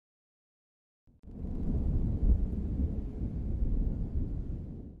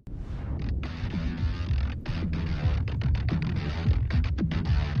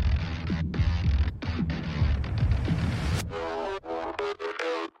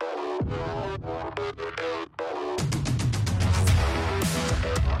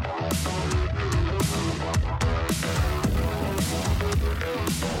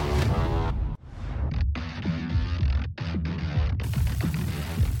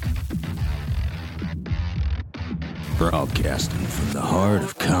Broadcasting from the heart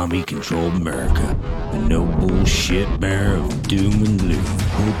of commie-controlled America, the no bullshit bearer of doom and gloom,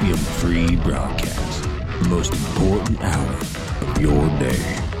 opium-free broadcast, the most important hour of your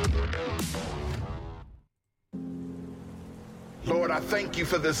day. Lord, I thank you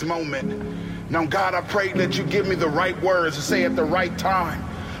for this moment. Now, God, I pray that you give me the right words to say at the right time,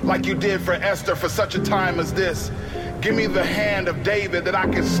 like you did for Esther for such a time as this. Give me the hand of David that I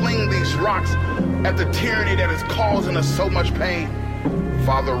can sling these rocks at the tyranny that is causing us so much pain.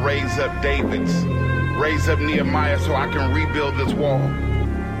 Father, raise up David's, raise up Nehemiah so I can rebuild this wall.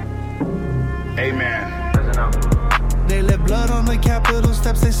 Amen. They let blood on the Capitol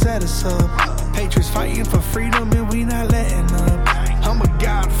steps, they set us up. Patriots fighting for freedom and we not letting up. I'm a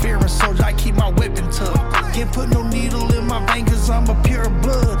God-fearing soldier, I keep my weapon tucked. Can't put no needle in my vein cause I'm a pure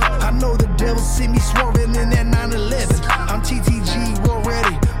blood. I know the devil see me swerving in that 911. I'm TTG, war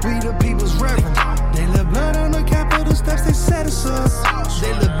ready, we the people's reverend. They let blood on the Capitol steps, they set us up.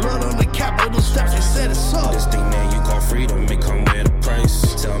 They let blood on the Capitol steps, they set us up. This thing that you call freedom, it come with a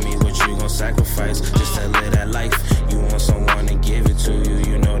price. Tell me what you gon' sacrifice just to live that life. You want someone to give it to you,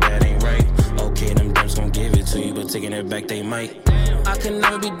 you know that ain't right. Okay, them Dems gon' give it to you, but taking it back they might. I can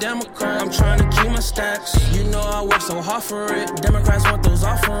never be Democrat, I'm trying to keep my stacks. You know I work so hard for it. Democrats want those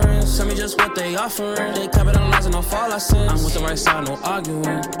offerings, tell me just what they offering. They capitalizing off all our sins. I'm with the right side, no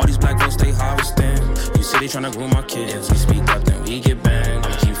arguing. All these black votes they harvesting. You say they tryna groom our kids. If we speak up, then we get banned.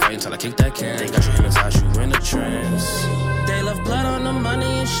 I'ma keep fighting till I kick that can. They got you hypnotized, you in the trance. They left blood on the money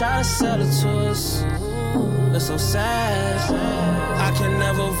and try to sell it to us. It's so sad. I can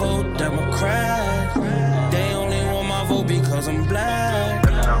never vote Democrat. They only want my vote because I'm black.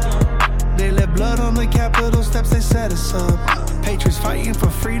 They let blood on the Capitol steps, they set us up. Patriots fighting for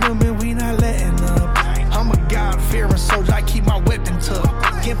freedom and we not letting up. I'm a God-fearing soldier, I keep my weapon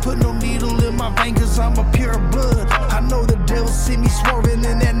tucked. Can't put no needle in my vein cause I'm a pure blood. I know the devil see me swerving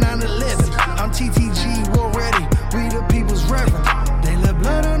in that 911. I'm TTG, war ready, we the people's reverend. They let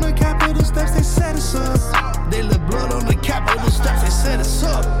blood on the Capitol steps, they set us up. They let blood on the Capitol steps, they set us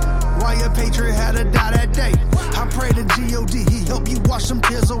up. Why a patriot had to die that day? I pray to G.O.D. he help you wash some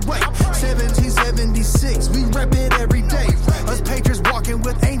tears away. 1776, we rep it every day. Us patriots walking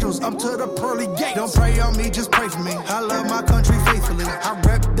with angels up to the pearly gates. Don't pray on me, just pray for me. I love my country faithfully. I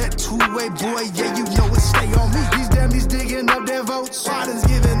rep that two-way boy, yeah, you know it stay on me. These dummies digging up their votes. Biden's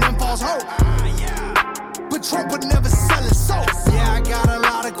giving them false hope. But Trump would never sell his soul. Yeah, I got a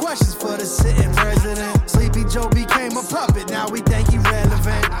lot of questions for the sitting president. Sleepy Joe became a puppet, now we think he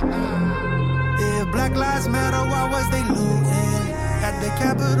relevant. If Black Lives Matter, why was they looting? At the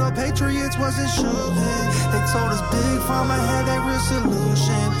Capitol, patriots wasn't shooting. They told us Big Pharma had that real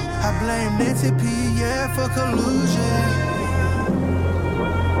solution. I blame Nancy P, yeah, for collusion.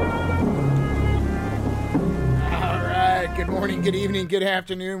 All right, good morning, good evening, good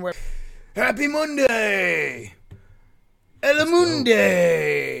afternoon. Happy Monday! El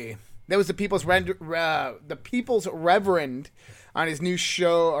Monday! That was the People's Reverend on his new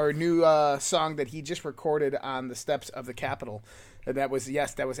show, or new song that he just recorded on the steps of the Capitol. And that was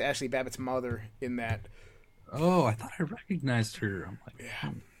Ashley Babbitt's mother in that. Oh, I thought I recognized her. I'm like,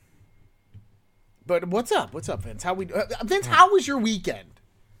 yeah. But what's up? What's up, Vince? Vince, how was your weekend?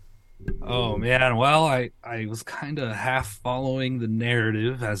 Oh man, well, I was kind of half following the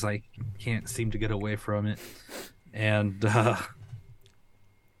narrative as I can't seem to get away from it, and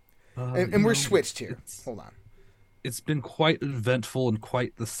we're switched here. Hold on. It's been quite eventful and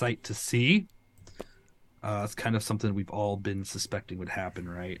quite the sight to see. It's kind of something we've all been suspecting would happen,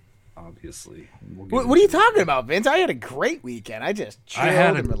 right? Obviously. What are you talking about, Vince? I had a great weekend. I just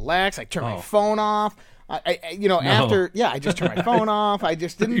chilled and relaxed. I turned my phone off. I just turned my phone off. I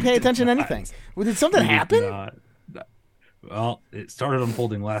just didn't pay attention to anything. Did something happen? Well, it started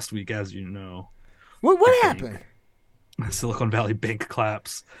unfolding last week, as you know. What happened? Silicon Valley Bank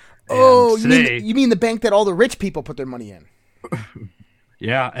collapse. Oh, you mean the bank that all the rich people put their money in?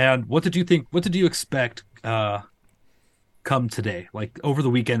 Yeah, and what did you think? What did you expect come today? Like over the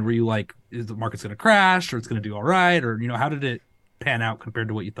weekend, were you like, is the market's going to crash, or it's going to do all right, or how did it pan out compared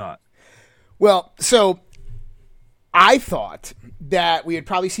to what you thought? Well, so I thought that we would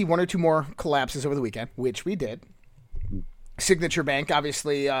probably see one or two more collapses over the weekend, which we did. Signature Bank,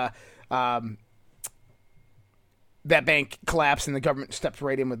 obviously, that bank collapsed and the government stepped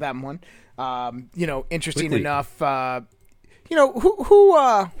right in with that one. Interesting Quickly. enough,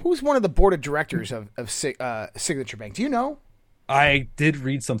 who's one of the board of directors of Signature Bank? Do you know? I did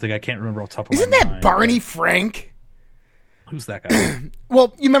read something. I can't remember off the top of my mind. Isn't that Barney Frank? Who's that guy?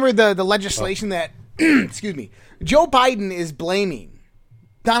 Well, you remember the legislation that, excuse me, Joe Biden is blaming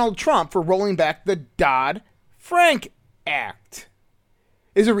Donald Trump for rolling back the Frank Act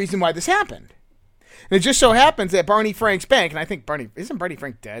is a reason why this happened. And it just so happens that Barney Frank's bank, and I think isn't Barney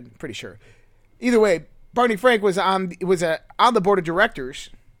Frank dead? I'm pretty sure. Either way, Barney Frank was on the board of directors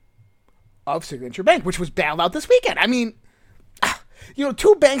of Signature Bank, which was bailed out this weekend. I mean,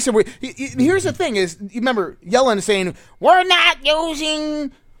 two banks are. Here's the thing: is you remember Yellen saying we're not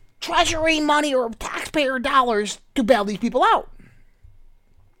using Treasury money or taxpayer dollars to bail these people out.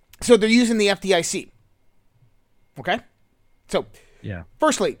 So they're using the FDIC. Okay, so Yeah.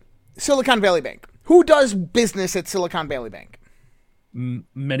 Firstly, Silicon Valley Bank. Who does business at Silicon Valley Bank?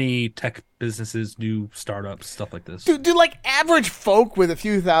 Many tech businesses, new startups, stuff like this. Do like average folk with a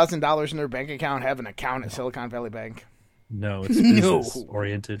few $1,000s in their bank account have an account at Silicon Valley Bank? No, it's business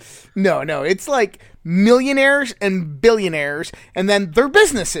oriented. No, it's like millionaires and billionaires, and then their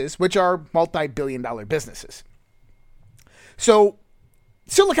businesses, which are multi-billion-dollar businesses. So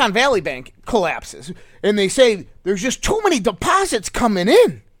Silicon Valley Bank collapses, and they say there's just too many deposits coming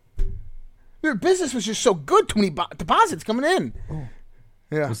in. Their business was just so good, too many deposits coming in. Oh.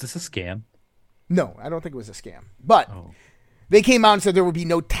 Yeah. Was this a scam? No, I don't think it was a scam. But they came out and said there would be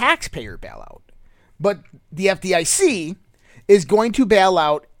no taxpayer bailout. But the FDIC is going to bail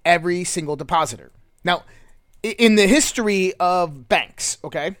out every single depositor. Now, in the history of banks,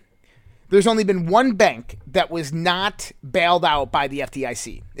 okay, there's only been one bank that was not bailed out by the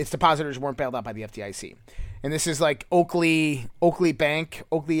FDIC. Its depositors weren't bailed out by the FDIC. And this is like Oakley Bank,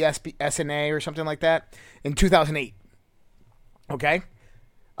 Oakley SNA or something like that in 2008. Okay?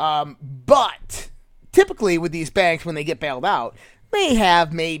 But typically with these banks, when they get bailed out, they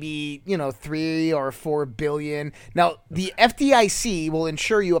have maybe, $3 or $4 billion. Now, the FDIC will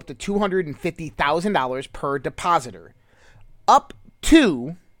insure you up to $250,000 per depositor, up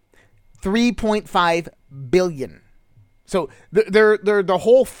to $3.5 billion. So they're the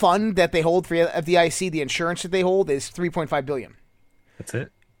whole fund that they hold for FDIC, the insurance that they hold, is $3.5 billion. That's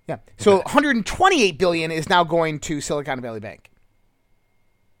it? Yeah. So $128 billion is now going to Silicon Valley Bank.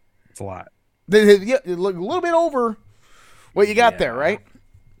 It's a lot. A little bit over what you got there, right?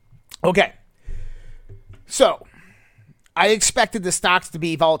 Okay. So I expected the stocks to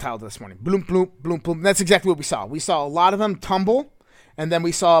be volatile this morning. Bloom, bloom, bloom, bloom. That's exactly what we saw. We saw a lot of them tumble, and then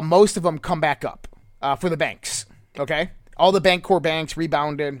we saw most of them come back up for the banks. Okay? All the core banks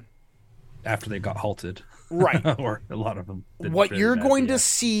rebounded. After they got halted. Right. Or a lot of them. What you're going to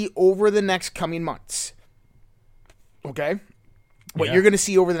see over the next coming months, okay? What you're going to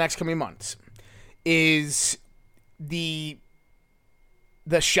see over the next coming months is the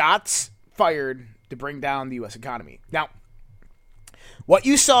shots fired to bring down the U.S. economy. Now, what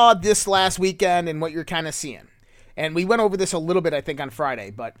you saw this last weekend and what you're kind of seeing, and we went over this a little bit, I think, on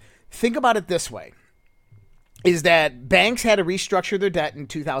Friday, but think about it this way, is that banks had to restructure their debt in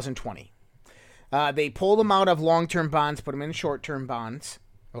 2020. They pulled them out of long-term bonds, put them in short-term bonds,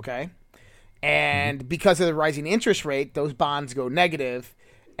 okay? And because of the rising interest rate, those bonds go negative,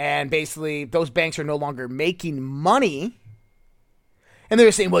 and basically those banks are no longer making money. And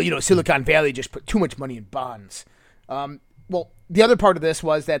they're saying, well, Silicon Valley just put too much money in bonds. Well, the other part of this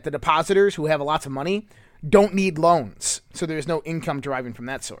was that the depositors who have lots of money don't need loans, so there's no income deriving from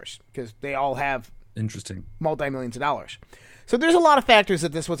that source because they all have multi-millions of dollars. So there's a lot of factors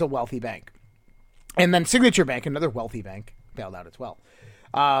that this was a wealthy bank. And then Signature Bank, another wealthy bank, bailed out as well.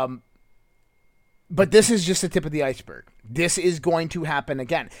 But this is just the tip of the iceberg. This is going to happen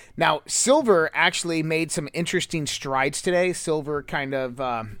again. Now, silver actually made some interesting strides today. Silver kind of,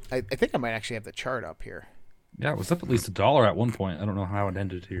 I think I might actually have the chart up here. Yeah, it was up at least $1 at one point. I don't know how it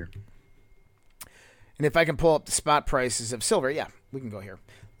ended here. And if I can pull up the spot prices of silver, yeah, we can go here.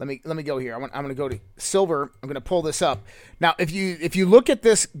 Let me go here. I'm going to go to silver. I'm going to pull this up. Now, if you look at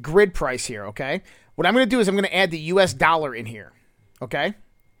this grid price here, okay, what I'm going to do is I'm going to add the U.S. dollar in here, okay?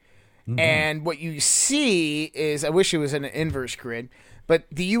 Mm-hmm. And what you see is, I wish it was an inverse grid, but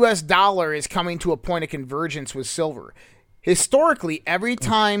the U.S. dollar is coming to a point of convergence with silver. Historically, every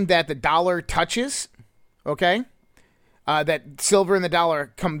time that the dollar touches, okay, that silver and the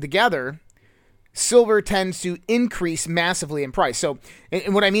dollar come together, silver tends to increase massively in price. So,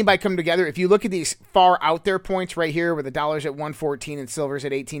 and what I mean by come together, if you look at these far out there points right here where the dollar's at $1.14 and silver's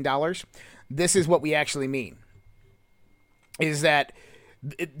at $18, this is what we actually mean. Is that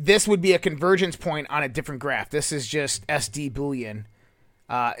this would be a convergence point on a different graph. This is just SD Boolean.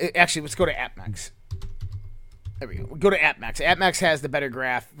 Actually, let's go to AppMax. There we go. Go to AppMax. AppMax has the better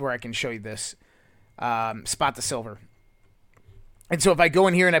graph where I can show you this. Spot the silver. And so if I go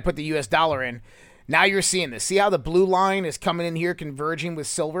in here and I put the US dollar in, now you're seeing this. See how the blue line is coming in here converging with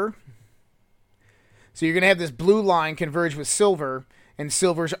silver? So you're going to have this blue line converge with silver, and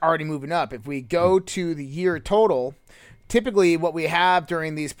silver's already moving up. If we go to the year total, typically what we have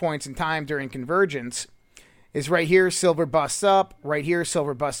during these points in time during convergence is right here, silver busts up, right here,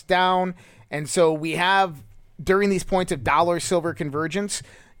 silver busts down. And so we have, during these points of dollar-silver convergence,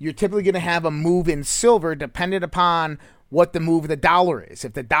 you're typically going to have a move in silver dependent upon what the move of the dollar is.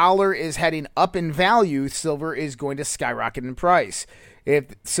 If the dollar is heading up in value, silver is going to skyrocket in price.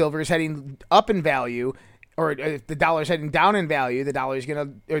 If silver is heading up in value, or if the dollar is heading down in value,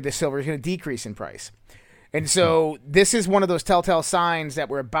 the silver is going to decrease in price. And so this is one of those telltale signs that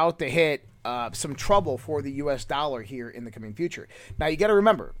we're about to hit some trouble for the U.S. dollar here in the coming future. Now, you got to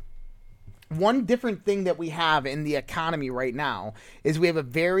remember, one different thing that we have in the economy right now is we have a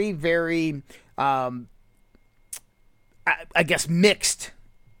very, very, mixed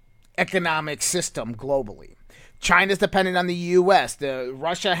economic system globally. China's dependent on the U.S.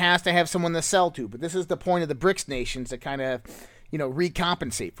 Russia has to have someone to sell to, but this is the point of the BRICS nations to kind of,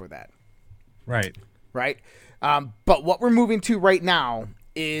 recompensate for that. Right. Right? But what we're moving to right now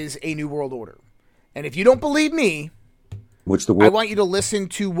is a new world order. And if you don't believe me, I want you to listen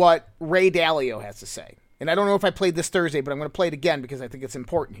to what Ray Dalio has to say. And I don't know if I played this Thursday, but I'm going to play it again because I think it's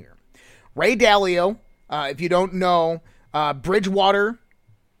important here. Ray Dalio, if you don't know, Bridgewater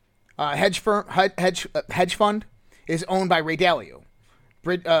hedge fund is owned by Ray Dalio.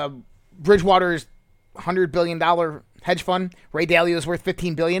 Bridgewater's $100 billion hedge fund. Ray Dalio is worth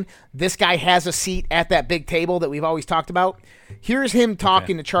 $15 billion. This guy has a seat at that big table that we've always talked about. Here's him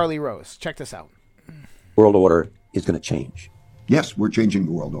talking to Charlie Rose. Check this out. World order is going to change. Yes, we're changing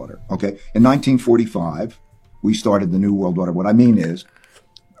the world order. Okay. In 1945, we started the new world order. What I mean is,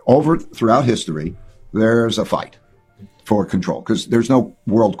 throughout history, there's a fight for control because there's no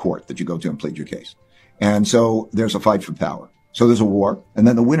world court that you go to and plead your case. And so there's a fight for power. So there's a war, and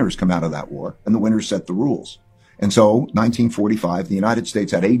then the winners come out of that war, and the winners set the rules. And so 1945, the United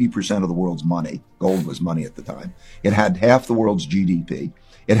States had 80% of the world's money. Gold was money at the time. It had half the world's GDP.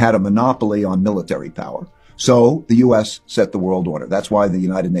 It had a monopoly on military power. So the U.S. set the world order. That's why the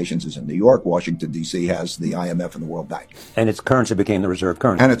United Nations is in New York. Washington, D.C. has the IMF and the World Bank. And its currency became the reserve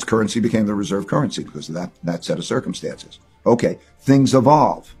currency. And its currency became the reserve currency because of that set of circumstances. Okay, things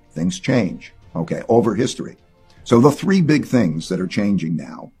evolve. Things change. Okay, over history. So the three big things that are changing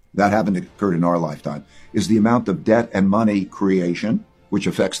now that haven't occurred in our lifetime is the amount of debt and money creation, which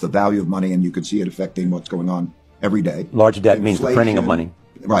affects the value of money, and you can see it affecting what's going on every day. Large debt means the printing of money.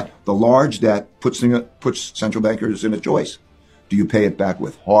 Right. The large debt puts central bankers in a choice. Do you pay it back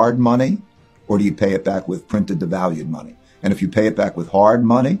with hard money or do you pay it back with printed devalued money? And if you pay it back with hard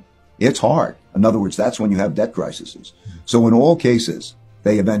money, it's hard. In other words, that's when you have debt crises. So in all cases,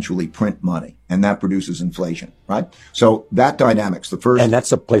 they eventually print money and that produces inflation, right? So that dynamics, the first. And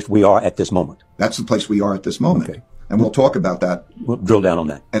that's the place we are at this moment. That's the place we are at this moment. Okay. And we'll talk about that. We'll drill down on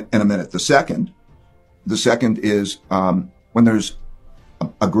that in a minute. The second is, when there's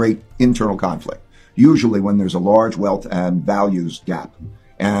a great internal conflict, usually when there's a large wealth and values gap,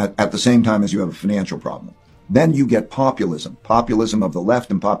 and at the same time as you have a financial problem. Then you get populism of the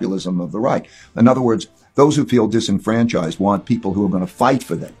left and populism of the right. In other words, those who feel disenfranchised want people who are going to fight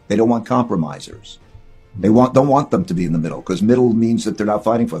for them. They don't want compromisers. They don't want them to be in the middle because middle means that they're not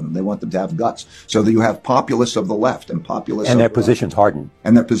fighting for them. They want them to have guts. So that you have populists of the left and populists and of their the positions right. harden.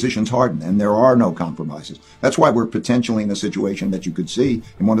 And their positions harden. And there are no compromises. That's why we're potentially in a situation that you could see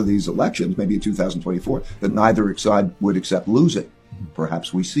in one of these elections, maybe in 2024, that neither side would accept losing.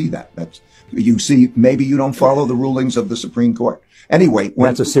 Perhaps we see that. Maybe you don't follow the rulings of the Supreme Court. Anyway.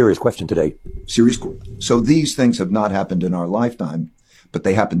 That's a serious question today. So these things have not happened in our lifetime, but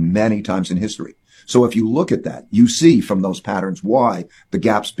they happened many times in history. So if you look at that, you see from those patterns why the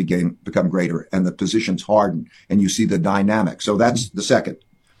gaps become greater and the positions harden, and you see the dynamic. So that's the second.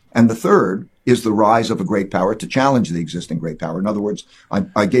 And the third is the rise of a great power to challenge the existing great power. In other words,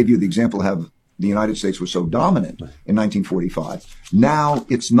 I gave you the example of the United States was so dominant in 1945. Now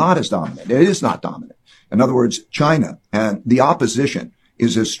it's not as dominant. It is not dominant. In other words, China and the opposition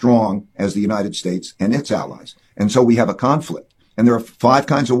is as strong as the United States and its allies. And so we have a conflict. And there are 5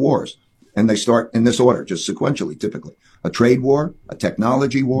 kinds of wars. And they start in this order, just sequentially, typically. A trade war, a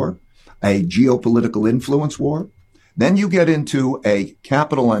technology war, a geopolitical influence war. Then you get into a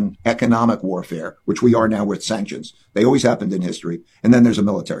capital and economic warfare, which we are now with sanctions. They always happened in history. And then there's a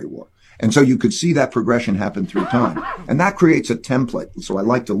military war. And so you could see that progression happen through time. And that creates a template. So I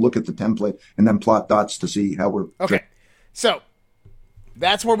like to look at the template and then plot dots to see how we're... Okay. So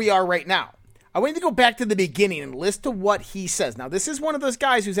that's where we are right now. I want you to go back to the beginning and listen to what he says. Now, this is one of those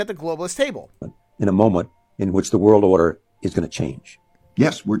guys who's at the globalist table. In a moment in which the world order is going to change.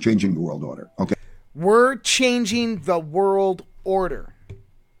 Yes, we're changing the world order. Okay. We're changing the world order.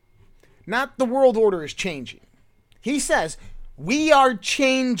 Not the world order is changing. He says, we are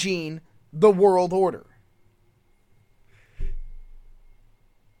changing the world order.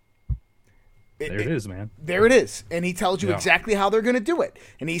 There it is, man. There it is. And he tells you Yeah. exactly how they're going to do it.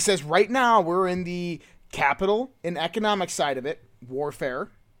 And he says right now we're in the capital and economic side of it, warfare,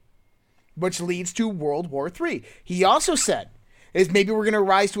 which leads to World War III. He also said is maybe we're going to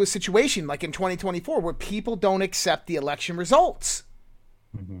rise to a situation like in 2024 where people don't accept the election results.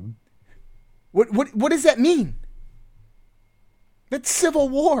 Mm-hmm. What does that mean? That's civil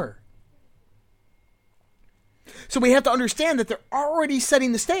war. So we have to understand that they're already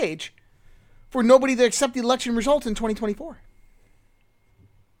setting the stage for nobody to accept the election results in 2024.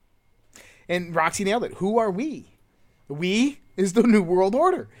 And Roxy nailed it. Who are we? We is the New World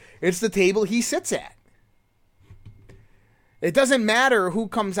Order. It's the table he sits at. It doesn't matter who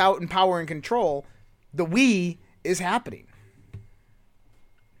comes out in power and control. The we is happening.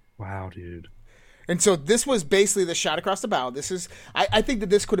 Wow, dude. And so this was basically the shot across the bow. This is, I think that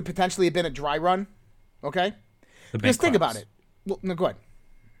this could have potentially been a dry run. Okay? Just think about it. Well, no, go ahead.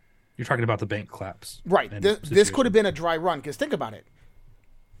 You're talking about the bank collapse. Right. This could have been a dry run because think about it.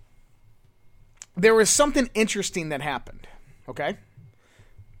 There was something interesting that happened. Okay?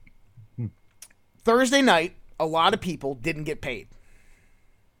 Thursday night, a lot of people didn't get paid.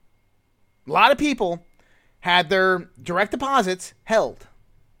 A lot of people had their direct deposits held.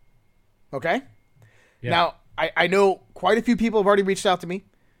 Okay? Yeah. Now, I know quite a few people have already reached out to me,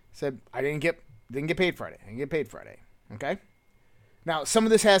 said I didn't get paid Friday. I didn't get paid Friday. Okay? Now, some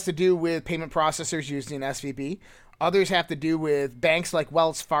of this has to do with payment processors using SVB. Others have to do with banks like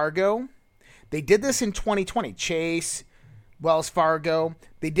Wells Fargo. They did this in 2020. Chase, Wells Fargo.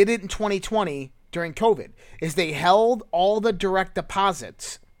 They did it in 2020 during COVID. Is they held all the direct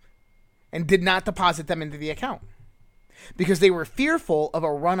deposits and did not deposit them into the account because they were fearful of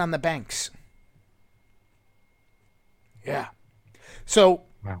a run on the banks. Yeah. So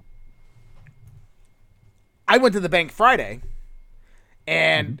wow. I went to the bank Friday,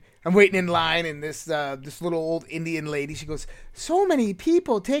 and I'm waiting in line, and this little old Indian lady, she goes, "So many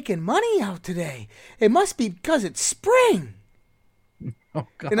people taking money out today. It must be because it's spring." Oh,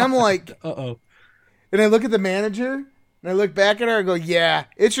 God. And I'm like, uh-oh. And I look at the manager, and I look back at her, and go, "Yeah,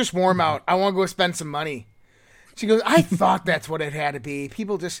 it's just warm out. I want to go spend some money." She goes, "I thought that's what it had to be.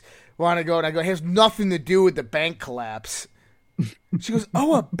 People just want to go." And I go, "It has nothing to do with the bank collapse." She goes,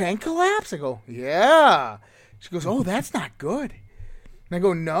 "Oh, a bank collapse?" I go, "Yeah." She goes, "Oh, that's not good." And I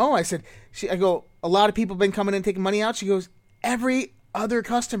go, "No." I said, I go, "A lot of people have been coming in and taking money out." She goes, "Every other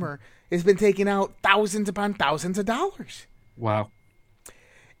customer has been taking out thousands upon thousands of dollars." Wow.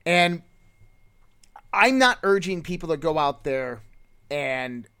 And I'm not urging people to go out there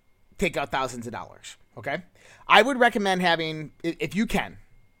and take out thousands of dollars, okay? I would recommend having, if you can,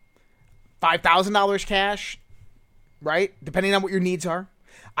 $5,000 cash, right? Depending on what your needs are.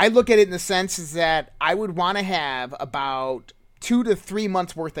 I look at it in the sense is that I would want to have about 2 to 3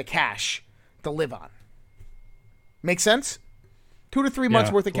 months worth of cash to live on. Make sense? 2 to 3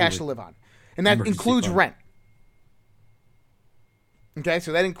 months worth of cash to live on. And that includes rent. Okay,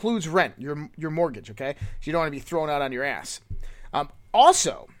 so that includes rent, your mortgage, okay? So you don't want to be thrown out on your ass.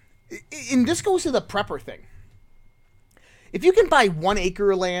 Also, and this goes to the prepper thing. If you can buy 1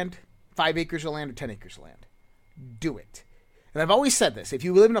 acre of land, 5 acres of land, or 10 acres of land, do it. And I've always said this. If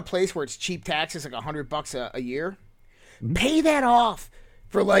you live in a place where it's cheap taxes, like $100 a year, pay that off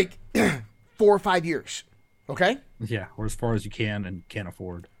for like 4 or 5 years, okay? Yeah, or as far as you can and can't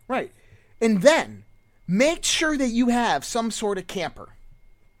afford. Right. And then make sure that you have some sort of camper.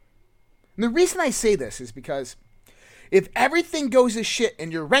 And the reason I say this is because if everything goes to shit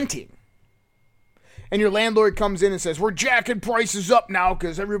and you're renting, and your landlord comes in and says, "We're jacking prices up now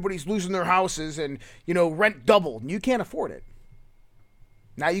because everybody's losing their houses and, rent doubled," and you can't afford it.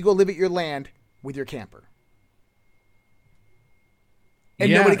 Now you go live at your land with your camper. And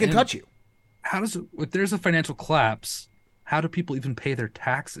nobody can touch you. How does it, if there's a financial collapse, how do people even pay their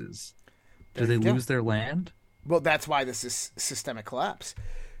taxes? Do they lose their land? Well, that's why this is systemic collapse.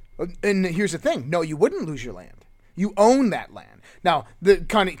 And here's the thing. No, you wouldn't lose your land. You own that land. Now, the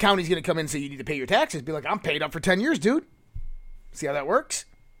county's going to come in and say you need to pay your taxes. Be like, "I'm paid up for 10 years, dude." See how that works?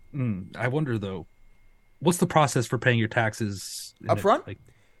 I wonder, though, what's the process for paying your taxes? Up front?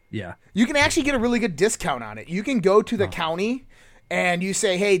 Yeah. You can actually get a really good discount on it. You can go to the county and you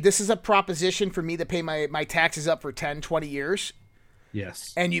say, "Hey, this is a proposition for me to pay my taxes up for 10, 20 years.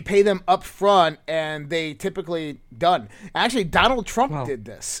 Yes. And you pay them up front, and they typically done. Actually, Donald Trump did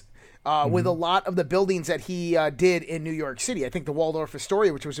this. with a lot of the buildings that he did in New York City. I think the Waldorf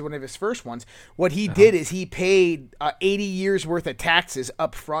Astoria, which was one of his first ones, what he did is he paid 80 years worth of taxes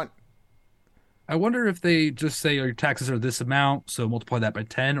up front. I wonder if they just say your taxes are this amount, so multiply that by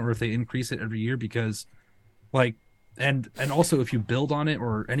 10, or if they increase it every year because, like, and also if you build on it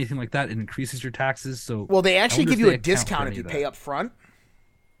or anything like that, it increases your taxes. So well, they actually give you a discount if you that. pay up front.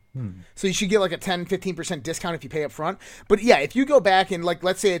 So you should get like a 10-15% discount if you pay up front. But yeah, if you go back and like,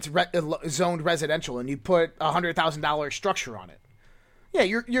 let's say it's zoned residential and you put $100,000 structure on it, yeah,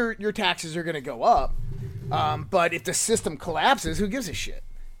 your taxes are going to go up. But if the system collapses, who gives a shit?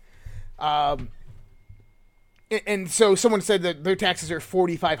 And so someone said that their taxes are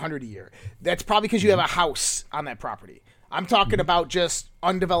 $4,500 a year. That's probably because you have a house on that property. I'm talking about just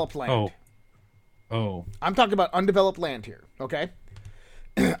undeveloped land. Oh. I'm talking about undeveloped land here. Okay.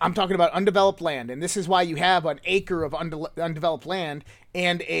 I'm talking about undeveloped land, and this is why you have an acre of undeveloped land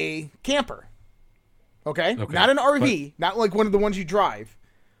and a camper. Okay? Not an RV, not like one of the ones you drive.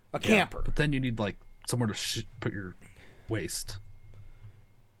 A camper. But then you need like somewhere to put your waste.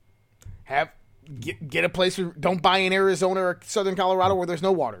 Get a place. Don't buy in Arizona or Southern Colorado where there's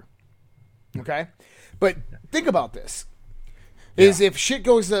no water. Okay? But think about this.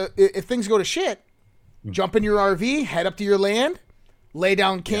 If things go to shit, jump in your RV, head up to your land, lay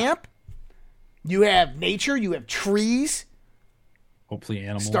down camp. You have nature. You have trees. Hopefully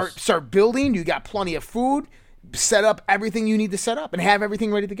animals. Start building. You got plenty of food. Set up everything you need to set up and have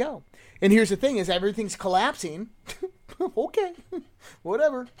everything ready to go. And here's the thing: is everything's collapsing. Okay,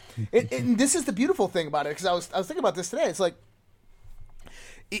 whatever. And this is the beautiful thing about it, because I was thinking about this today. It's like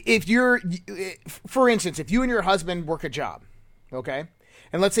for instance, if you and your husband work a job, okay,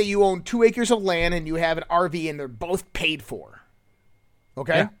 and let's say you own 2 acres of land and you have an RV and they're both paid for.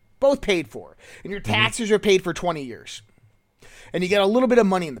 Okay? Yeah. Both paid for. And your taxes are paid for 20 years. And you get a little bit of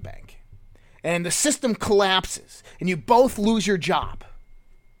money in the bank. And the system collapses. And you both lose your job.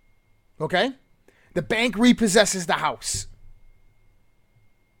 Okay? The bank repossesses the house.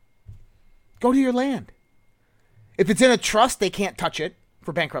 Go to your land. If it's in a trust, they can't touch it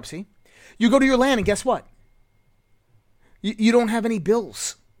for bankruptcy. You go to your land and guess what? You don't have any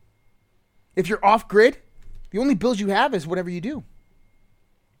bills. If you're off grid, the only bills you have is whatever you do.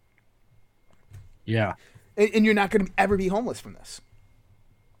 Yeah. And you're not going to ever be homeless from this.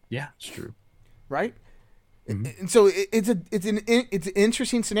 Yeah, it's true. Right? And so it's an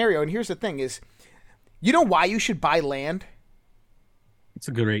interesting scenario. And here's the thing is, you know why you should buy land? It's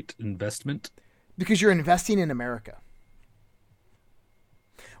a great investment. Because you're investing in America.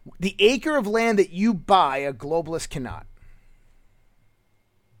 The acre of land that you buy, a globalist cannot.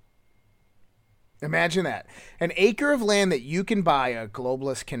 Imagine that. An acre of land that you can buy, a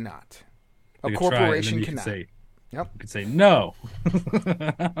globalist cannot. A corporation cannot. You could say no.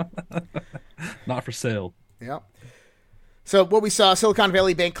 Not for sale. Yep. So what we saw, Silicon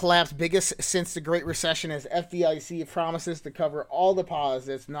Valley Bank collapse, biggest since the Great Recession, as FDIC promises to cover all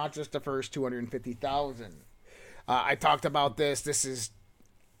deposits, not just the first 250,000. I talked about this. This is,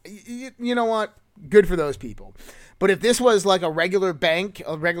 you know what? Good for those people. But if this was like a regular bank,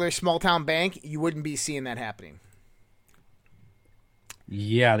 a regular small town bank, you wouldn't be seeing that happening.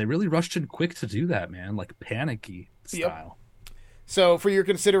 Yeah, they really rushed in quick to do that, man. Like panicky style. Yep. So for your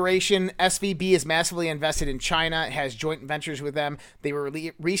consideration, SVB is massively invested in China, has joint ventures with them. They were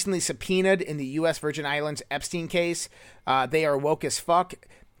recently subpoenaed in the U.S. Virgin Islands Epstein case. They are woke as fuck.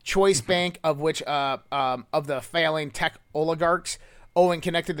 Choice Bank, of which of the failing tech oligarchs, and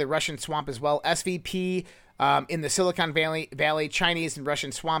connected to the Russian swamp as well. SVP in the Silicon Valley, Chinese and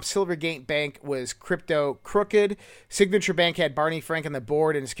Russian swamp. Silvergate Bank was crypto crooked. Signature Bank had Barney Frank on the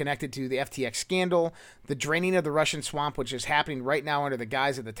board and is connected to the FTX scandal. The draining of the Russian swamp, which is happening right now under the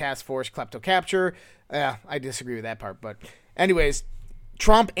guise of the task force klepto capture. I disagree with that part, but anyways,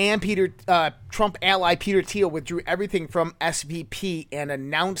 Trump ally Peter Thiel withdrew everything from SVP and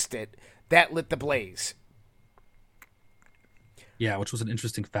announced it. That lit the blaze. Yeah, which was an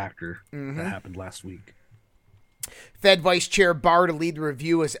interesting factor that happened last week. Fed Vice Chair Barr to lead the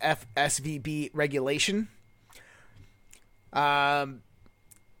review as SVB regulation. There's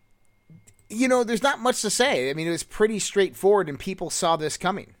not much to say. I mean, it was pretty straightforward, and people saw this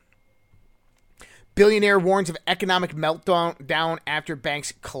coming. Billionaire warns of economic meltdown after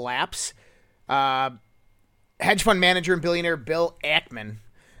banks collapse. Hedge fund manager and billionaire Bill Ackman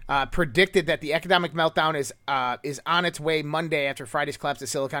predicted that the economic meltdown is on its way Monday after Friday's collapse of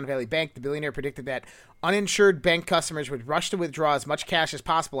Silicon Valley Bank. The billionaire predicted that uninsured bank customers would rush to withdraw as much cash as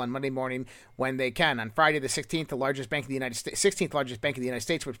possible on Monday morning when they can. On Friday, the 16th largest bank of the United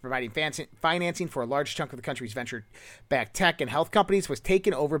States, which providing financing for a large chunk of the country's venture-backed tech and health companies, was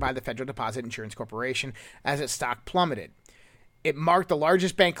taken over by the Federal Deposit Insurance Corporation as its stock plummeted. It marked the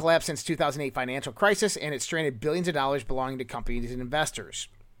largest bank collapse since 2008 financial crisis, and it stranded billions of dollars belonging to companies and investors.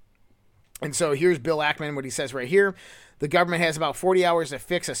 And so here's Bill Ackman, what he says right here. The government has about 40 hours to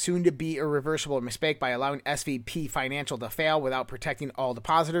fix a soon-to-be irreversible mistake by allowing SVB Financial to fail without protecting all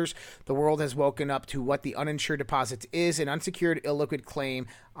depositors. The world has woken up to what the uninsured deposits is, an unsecured illiquid claim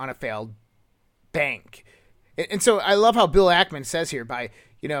on a failed bank. And so I love how Bill Ackman says here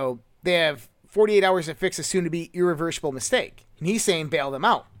they have 48 hours to fix a soon-to-be irreversible mistake. And he's saying bail them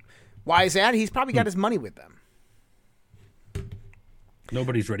out. Why is that? He's probably got his money with them.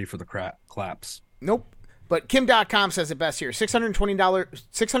 Nobody's ready for the collapse. Nope. But Kim.com says it best here.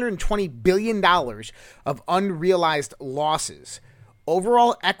 $620 billion of unrealized losses.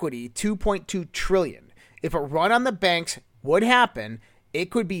 Overall equity, $2.2 trillion. If a run on the banks would happen,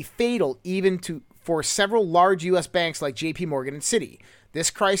 it could be fatal even for several large U.S. banks like JP Morgan and Citi. This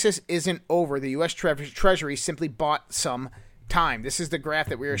crisis isn't over. The U.S. Treasury simply bought some time. This is the graph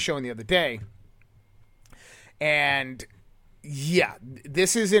that we were showing the other day. And yeah,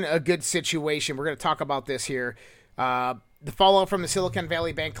 this isn't a good situation. We're going to talk about this here. The fallout from the Silicon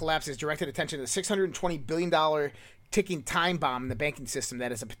Valley Bank collapse has directed attention to the $620 billion ticking time bomb in the banking system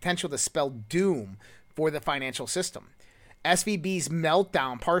that has a potential to spell doom for the financial system. SVB's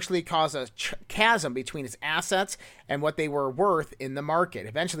meltdown partially caused a chasm between its assets and what they were worth in the market.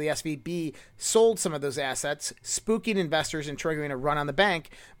 Eventually, SVB sold some of those assets, spooking investors and triggering a run on the bank.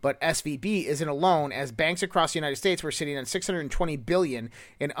 But SVB isn't alone, as banks across the United States were sitting on $620 billion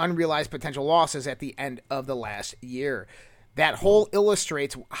in unrealized potential losses at the end of the last year. That whole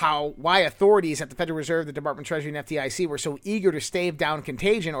illustrates why authorities at the Federal Reserve, the Department of Treasury, and FDIC were so eager to stave down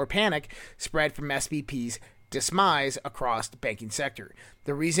contagion or panic spread from SVB's demise across the banking sector.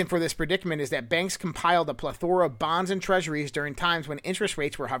 The reason for this predicament is that banks compiled a plethora of bonds and treasuries during times when interest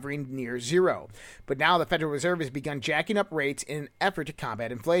rates were hovering near zero. But now the Federal Reserve has begun jacking up rates in an effort to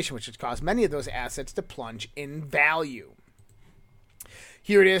combat inflation, which has caused many of those assets to plunge in value.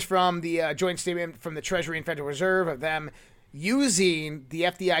 Here it is from the joint statement from the Treasury and Federal Reserve of them using the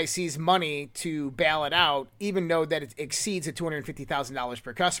FDIC's money to bail it out, even though that it exceeds the $250,000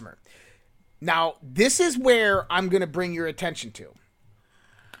 per customer. Now, this is where I'm going to bring your attention to.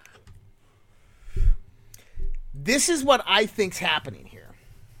 This is what I think's happening here.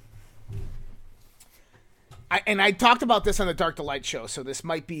 I talked about this on the Dark to Light show, so this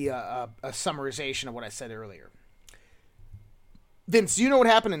might be a summarization of what I said earlier. Vince, do you know what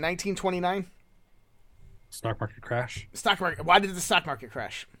happened in 1929? Stock market crash. Why did the stock market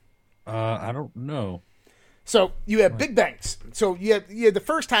crash? I don't know. So you have big banks. So you have the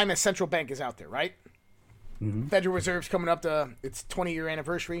first time a central bank is out there, right? Mm-hmm. Federal Reserve's coming up to its 20-year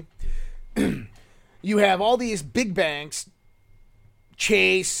anniversary. You have all these big banks,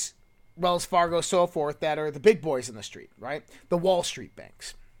 Chase, Wells Fargo, so forth, that are the big boys in the street, right? The Wall Street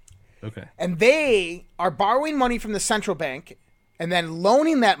banks. Okay. And they are borrowing money from the central bank and then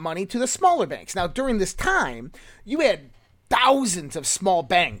loaning that money to the smaller banks. Now, during this time, you had thousands of small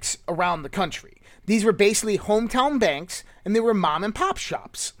banks around the country. These were basically hometown banks, and they were mom and pop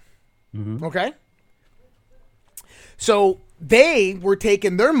shops. Mm-hmm. Okay? So they were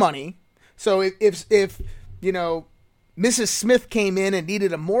taking their money. So if Mrs. Smith came in and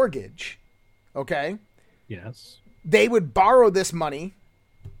needed a mortgage, okay? Yes. They would borrow this money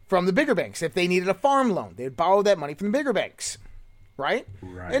from the bigger banks. If they needed a farm loan, they'd borrow that money from the bigger banks, right?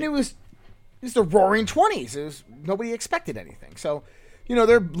 Right. And it was the roaring 20s. Nobody expected anything. So,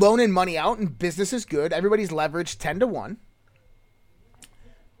 they're loaning money out and business is good. Everybody's leveraged 10-1.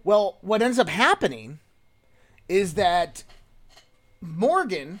 Well, what ends up happening is that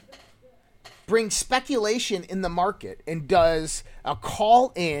Morgan brings speculation in the market and does a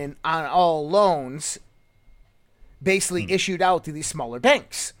call in on all loans basically issued out to these smaller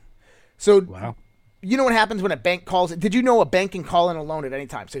banks. So, wow. You know what happens when a bank calls? Did you know a bank can call in a loan at any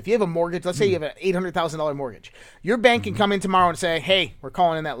time? So if you have a mortgage, let's say you have an $800,000 mortgage, your bank can come in tomorrow and say, hey, we're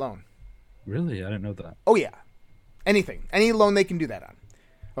calling in that loan. Really? I didn't know that. Oh, yeah. Anything. Any loan they can do that on.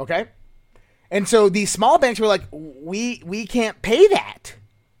 Okay? And so these small banks were like, we can't pay that.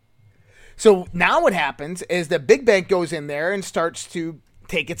 So now what happens is the big bank goes in there and starts to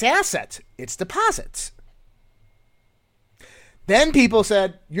take its assets, its deposits. Then people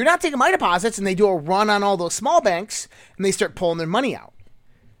said, you're not taking my deposits, and they do a run on all those small banks, and they start pulling their money out.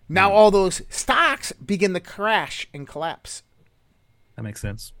 Now all those stocks begin to crash and collapse. That makes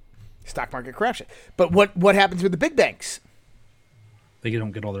sense. Stock market crash. But what happens with the big banks? They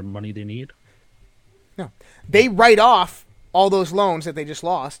don't get all their money they need. No. They write off all those loans that they just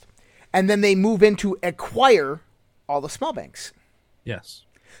lost, and then they move in to acquire all the small banks. Yes.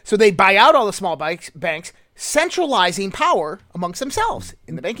 So they buy out all the small banks, centralizing power amongst themselves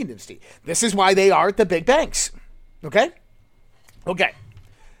in the banking dynasty. This is why they are the big banks. Okay? Okay.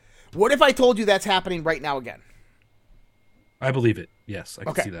 What if I told you that's happening right now again? I believe it. Yes, I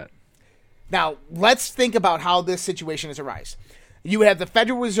can see that. Now, let's think about how this situation has arisen. You have the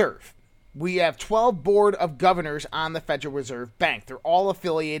Federal Reserve. We have 12 board of governors on the Federal Reserve Bank. They're all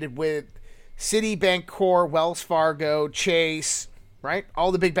affiliated with Citibank, Core, Wells Fargo, Chase, right?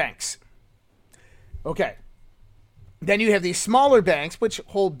 All the big banks. Okay. Then you have these smaller banks, which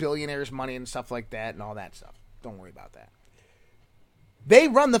hold billionaires' money and stuff like that and all that stuff. Don't worry about that. They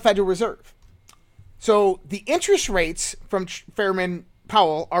run the Federal Reserve. So the interest rates from Chairman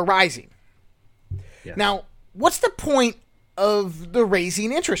Powell are rising. Yes. Now, what's the point of the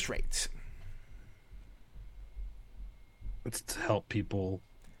raising interest rates? It's to help people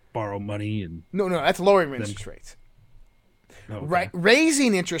borrow money and... No, that's lowering interest rates. Okay.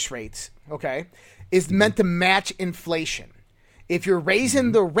 Raising interest rates, okay, is meant to match inflation. If you're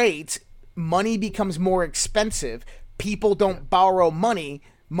raising the rates, money becomes more expensive. People don't borrow money.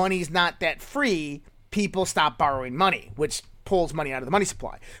 Money's not that free. People stop borrowing money, which pulls money out of the money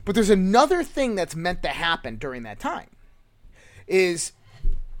supply. But there's another thing that's meant to happen during that time. Is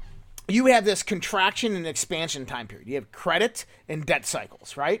you have this contraction and expansion time period. You have credit and debt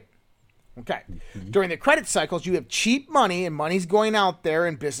cycles, right? Okay. During the credit cycles, you have cheap money and money's going out there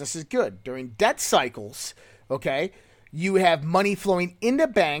and business is good. During debt cycles, okay, you have money flowing into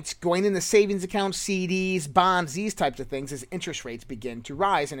banks, going into savings accounts, CDs, bonds, these types of things as interest rates begin to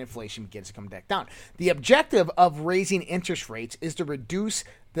rise and inflation begins to come back down. The objective of raising interest rates is to reduce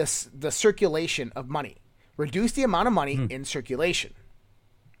the circulation of money. Reduce the amount of money in circulation.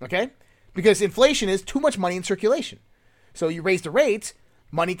 Okay? Because inflation is too much money in circulation. So you raise the rates,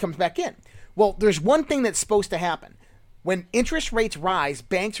 money comes back in. Well, there's one thing that's supposed to happen. When interest rates rise,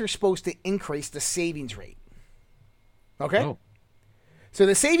 banks are supposed to increase the savings rate. Okay? Oh. So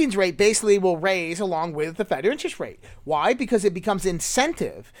the savings rate basically will raise along with the Fed interest rate. Why? Because it becomes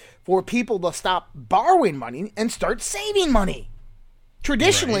incentive for people to stop borrowing money and start saving money.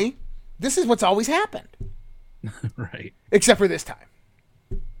 Traditionally, this is what's always happened. Right. Except for this time.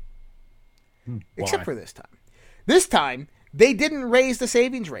 Why? Except for this time. This time, they didn't raise the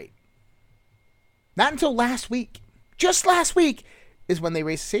savings rate. Not until last week. Just last week is when they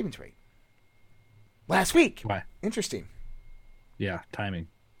raised the savings rate. Last week. Why? Interesting. Yeah, timing.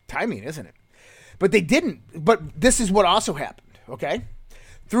 Timing, isn't it? But they didn't. But this is what also happened, okay?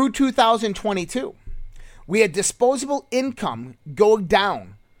 Through 2022, we had disposable income go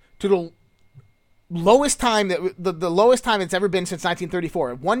down to the lowest time the lowest time it's ever been since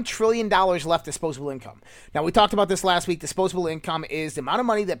 1934. $1 trillion left disposable income. Now, we talked about this last week. Disposable income is the amount of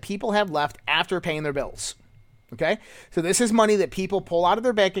money that people have left after paying their bills. Okay? So this is money that people pull out of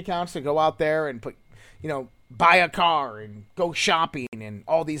their bank accounts to go out there and put, buy a car and go shopping and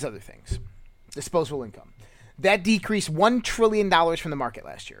all these other things. Disposable income. That decreased $1 trillion from the market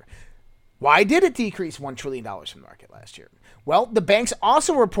last year. Why did it decrease $1 trillion from the market last year? Well, the banks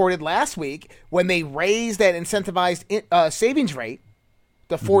also reported last week when they raised that incentivized savings rate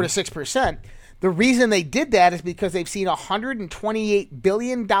to 4 to 6%. The reason they did that is because they've seen a $128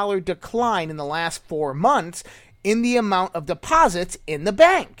 billion decline in the last 4 months in the amount of deposits in the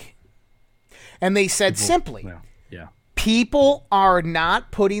bank. And they said simply, people are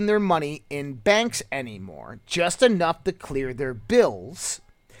not putting their money in banks anymore, just enough to clear their bills,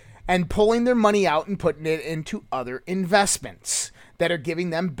 and pulling their money out and putting it into other investments that are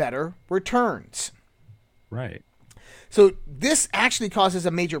giving them better returns. Right. So this actually causes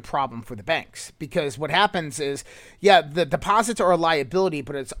a major problem for the banks because what happens is, the deposits are a liability,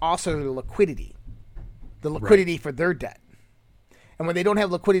 but it's also the liquidity for their debt. And when they don't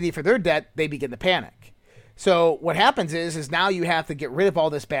have liquidity for their debt, they begin to panic. So what happens is now you have to get rid of all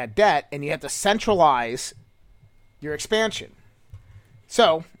this bad debt and you have to centralize your expansion.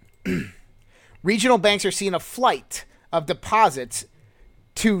 So regional banks are seeing a flight of deposits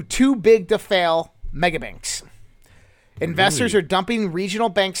to too big to fail megabanks. Investors are dumping regional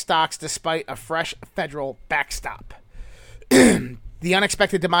bank stocks despite a fresh federal backstop. The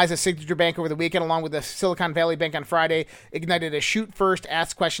unexpected demise of Signature Bank over the weekend, along with the Silicon Valley Bank on Friday, ignited a shoot first,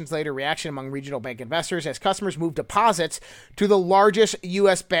 ask questions later reaction among regional bank investors as customers moved deposits to the largest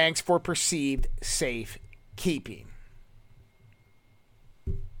U.S. banks for perceived safekeeping.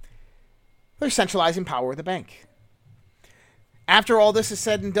 They're centralizing power with the bank. After all this is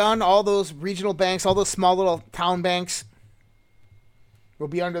said and done, all those regional banks, all those small little town banks will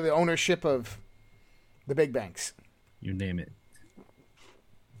be under the ownership of the big banks. You name it.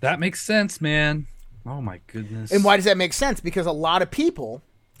 That makes sense, man. Oh my goodness. And why does that make sense? Because a lot of people,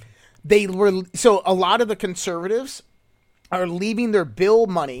 a lot of the conservatives are leaving their bill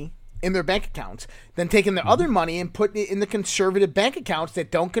money in their bank accounts, then taking their other money and putting it in the conservative bank accounts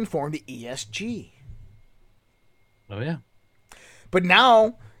that don't conform to ESG. Oh, yeah. But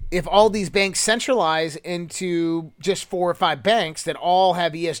now, if all these banks centralize into just 4 or 5 banks that all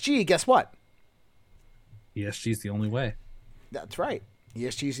have ESG, guess what? ESG is the only way. That's right.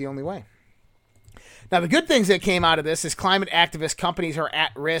 ESG is the only way. Now, the good things that came out of this is climate activist companies are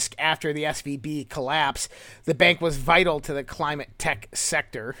at risk after the SVB collapse. The bank was vital to the climate tech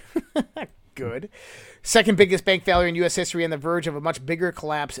sector. Good. Second biggest bank failure in U.S. history, on the verge of a much bigger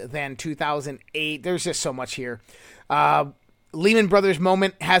collapse than 2008. There's just so much here. Lehman Brothers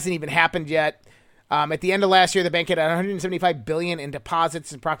moment hasn't even happened yet. At the end of last year, the bank had $175 billion in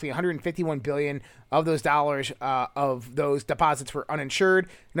deposits, and approximately $151 billion of those dollars of those deposits were uninsured.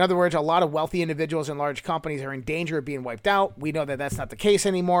 In other words, a lot of wealthy individuals and large companies are in danger of being wiped out. We know that that's not the case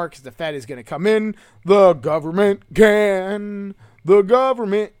anymore because the Fed is going to come in. The government can. The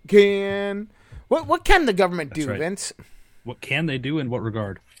government can. What can the government do, right. Vince? What can they do in what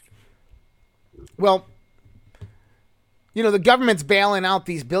regard? Well, the government's bailing out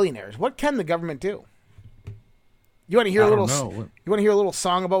these billionaires. What can the government do? You want to hear a little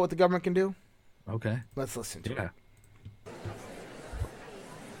song about what the government can do? Okay. Let's listen to it.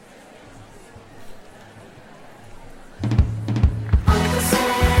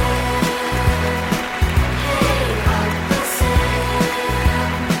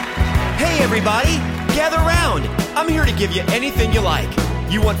 Hey everybody, gather round. I'm here to give you anything you like.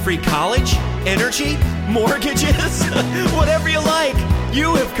 You want free college, energy, mortgages, whatever you like.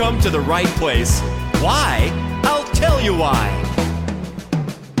 You have come to the right place. Why? I'll tell you why.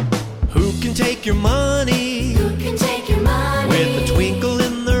 Who can take your money? Who can take your money? With a twinkle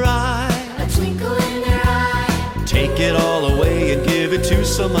in their eye. A twinkle in their eye. Take it all away and give it to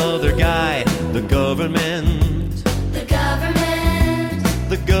some other guy. The government. The government.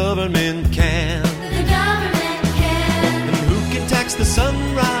 The government can. The government can. And who can tax the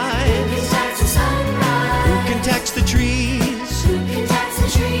sunrise? Who can tax the sunrise? Who can tax the trees? Who can tax the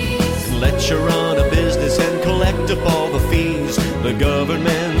trees? Let you run a business and collect up all the fees. The government.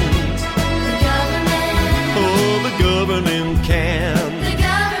 The government. Oh, the government can. The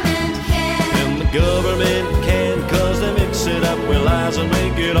government can. And the government can, 'cause they mix it up with lies and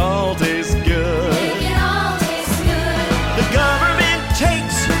make it all taste good. Make it all taste good. The government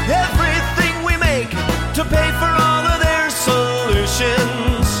takes everything we make to pay for all of their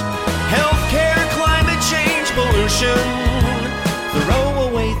solutions. Healthcare, climate change, pollution. Throw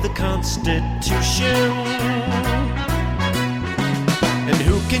away the Constitution. And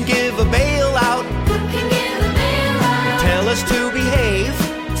who can give a bailout? Who can give a bailout? Tell us to behave.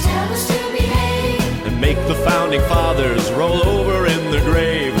 Tell us to behave. And make the founding fathers roll over in the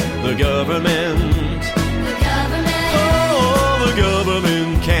grave. The government. The government. Oh, the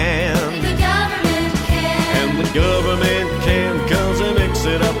government can. The government can. And the government can, 'cause they mix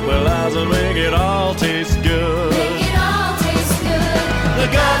it up with lies and make it all taste good. Make it all taste good. The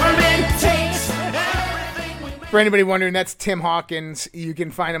government takes everything we make. For anybody wondering, that's Tim Hawkins. You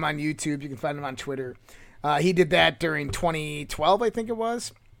can find him on YouTube. You can find him on Twitter. He did that during 2012, I think it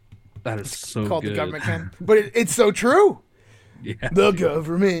was. That is so Called good. The Government Can. But it's so true. Yeah. The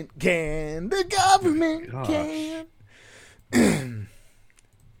government can. The government Gosh. can.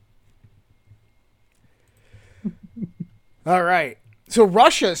 All right. So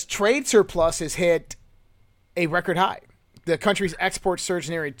Russia's trade surplus has hit a record high. The country's exports surged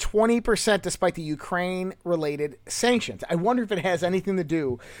nearly 20% despite the Ukraine-related sanctions. I wonder if it has anything to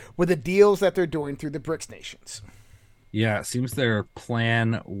do with the deals that they're doing through the BRICS nations. Yeah, it seems their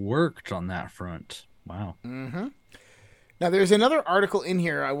plan worked on that front. Wow. Mm-hmm. Now, there's another article in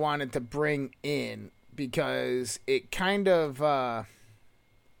here I wanted to bring in because it kind of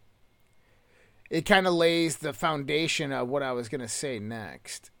lays the foundation of what I was going to say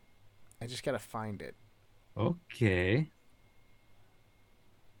next. I just got to find it. Okay.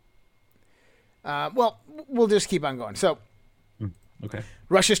 Well, we'll just keep on going. So, Okay.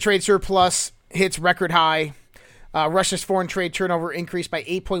 Russia's trade surplus hits record high. Russia's foreign trade turnover increased by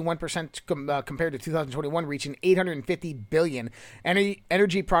 8.1% compared to 2021, reaching $850 billion.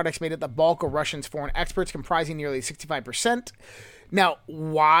 Energy products made up the bulk of Russia's foreign exports, comprising nearly 65%. Now,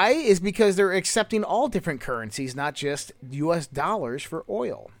 why? Is because they're accepting all different currencies, not just U.S. dollars for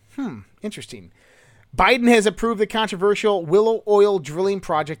oil. Interesting. Biden has approved the controversial Willow oil drilling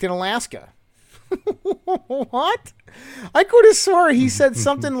project in Alaska. What? I could have swore he said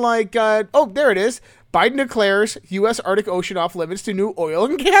something like, there it is. Biden declares U.S. Arctic Ocean off limits to new oil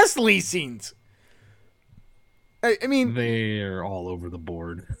and gas leasings. I mean... They're all over the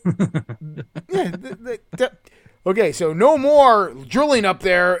board. Yeah. Okay, so no more drilling up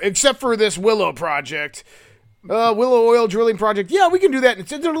there except for this Willow project. Willow oil drilling project. Yeah, we can do that.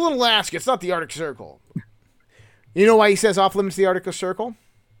 It's in Little Alaska. It's not the Arctic Circle. You know why he says off limits to the Arctic Circle?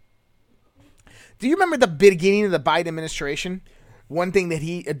 Do you remember the beginning of the Biden administration? One thing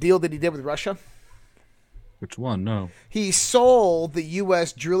a deal that he did with Russia? Which one? No. He sold the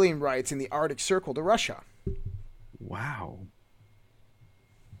U.S. drilling rights in the Arctic Circle to Russia. Wow.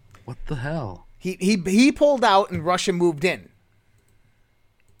 What the hell? He pulled out and Russia moved in.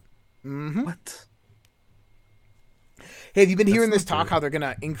 Mm-hmm. What? Hey, have you been hearing this talk how they're going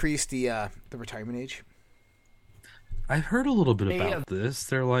to increase the retirement age? I've heard a little bit about this.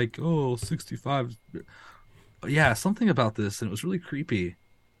 They're like, 65. Yeah, something about this, and it was really creepy.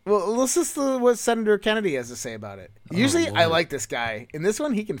 Well, let's listen to what Senator Kennedy has to say about it. Usually, I like this guy. In this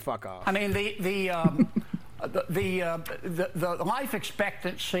one, he can fuck off. I mean, the life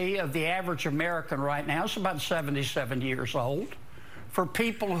expectancy of the average American right now is about 77 years old. For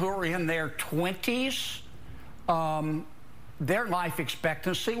people who are in their 20s, their life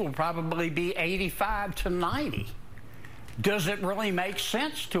expectancy will probably be 85 to 90. Does it really make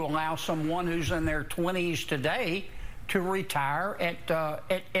sense to allow someone who's in their 20s today to retire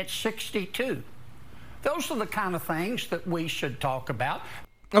at 62? Those are the kind of things that we should talk about.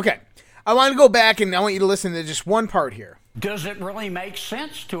 Okay. I want to go back and I want you to listen to just one part here. Does it really make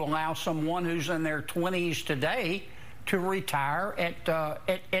sense to allow someone who's in their 20s today to retire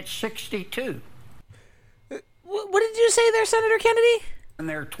at 62? What did you say there, Senator Kennedy? In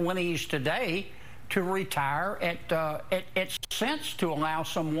their 20s today to retire at sense to allow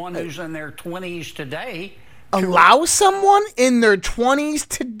someone who's in their 20s today. Allow someone in their 20s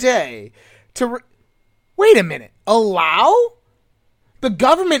today to... Wait a minute. Allow? The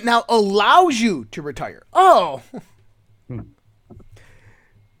government now allows you to retire. Oh.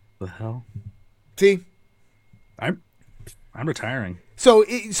 The hell? See? I'm retiring. So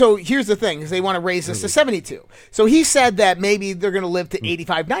here's the thing, is they want to raise this to 72. So he said that maybe they're going to live to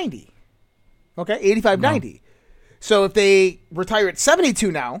 85, 90. Okay, 85, 90. So if they retire at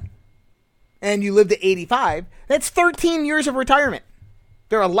 72 now, and you live to 85, that's 13 years of retirement.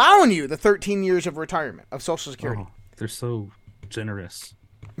 They're allowing you the 13 years of retirement of Social Security. Oh, they're so generous.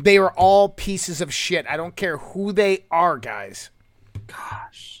 They are all pieces of shit. I don't care who they are, guys.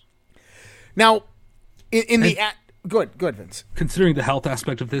 Gosh. Now, Good, Vince. Considering the health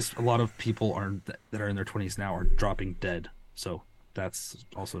aspect of this, a lot of people that are in their 20s now are dropping dead. So that's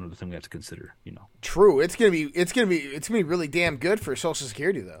also another thing we have to consider, you know. True. It's gonna be really damn good for Social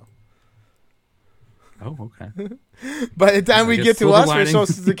Security, though. Oh, okay. By the time we get to us for Social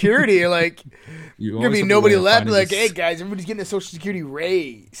Security, you're gonna be nobody left. Like, hey guys, everybody's getting a Social Security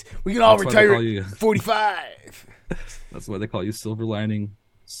raise. We can all retire at 45. That's why they call you Silver Lining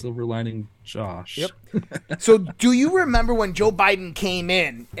Josh. Yep. So, do you remember when Joe Biden came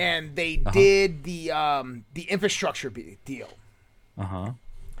in and they did the infrastructure deal?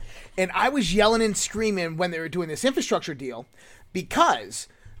 And I was yelling and screaming when they were doing this infrastructure deal because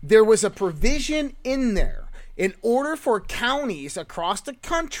there was a provision in there in order for counties across the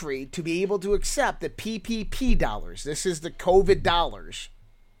country to be able to accept the PPP dollars. This is the COVID dollars.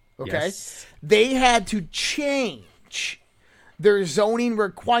 Okay? Yes. They had to change their zoning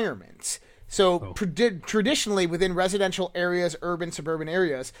requirements. So traditionally within residential areas, urban, suburban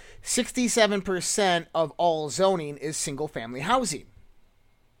areas, 67% of all zoning is single-family housing.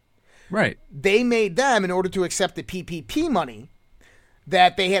 Right. They made them, in order to accept the PPP money,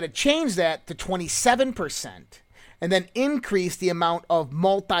 that they had to change that to 27% and then increase the amount of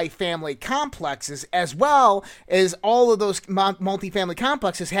multifamily complexes, as well as all of those multifamily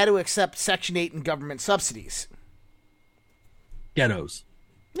complexes had to accept Section 8 and government subsidies. Ghettos.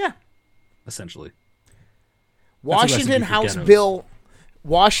 Yeah. Essentially. Washington House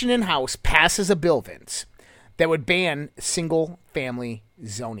passes a bill, Vince, that would ban single-family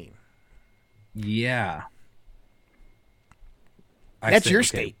zoning. Yeah. That's your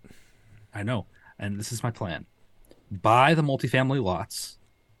state. I know. And this is my plan. Buy the multifamily lots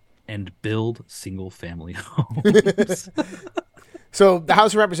and build single-family homes. So the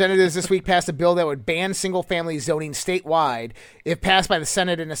House of Representatives this week passed a bill that would ban single-family zoning statewide. If passed by the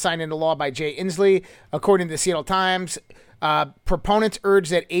Senate and signed into law by Jay Inslee, according to the Seattle Times, proponents urge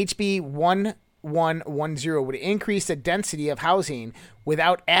that HB 1110 would increase the density of housing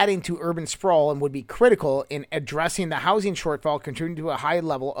without adding to urban sprawl and would be critical in addressing the housing shortfall contributing to a high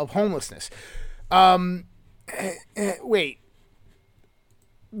level of homelessness. Wait.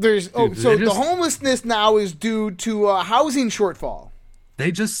 The homelessness now is due to a housing shortfall.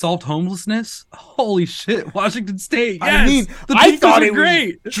 They just solved homelessness? Holy shit, Washington State. Yes, I mean, I thought it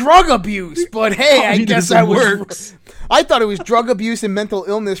was drug abuse, but hey, I guess I was. I thought it was drug abuse and mental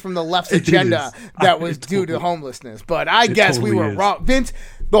illness from the left's agenda that was due to homelessness. But I guess we were wrong. Vince,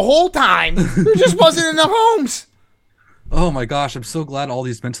 the whole time, there just wasn't enough homes. Oh my gosh, I'm so glad all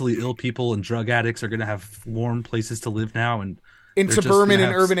these mentally ill people and drug addicts are going to have warm places to live now. And in suburban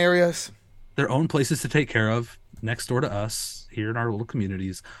and urban areas. Their own places to take care of next door to us here in our little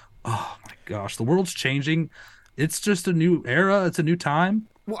communities. Oh my gosh, the world's changing. It's just a new era. It's a new time.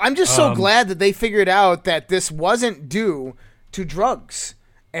 Well, I'm just so glad that they figured out that this wasn't due to drugs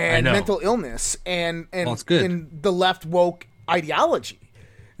and mental illness and the left woke ideology.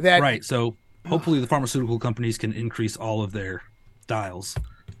 Right. So hopefully the pharmaceutical companies can increase all of their dials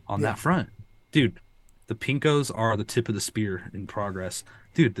on that front. Dude, the pinkos are the tip of the spear in progress.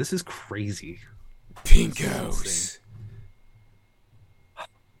 Dude, this is crazy. Pinkos.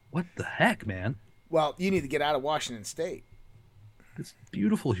 What the heck, man? Well, you need to get out of Washington State. It's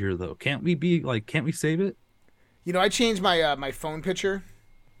beautiful here, though. Can't we save it? You know, I changed my my phone picture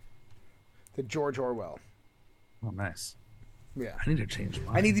to George Orwell. Oh, nice. Yeah. I need to change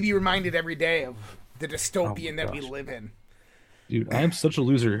mine. I need to be reminded every day of the dystopian that we live in. Dude, I am such a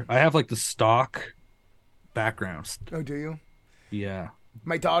loser. I have like the stock backgrounds. Oh, do you? Yeah.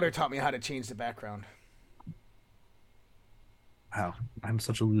 My daughter taught me how to change the background. Wow, I'm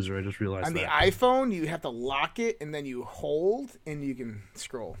such a loser. I just realized on that. the iPhone, you have to lock it and then you hold and you can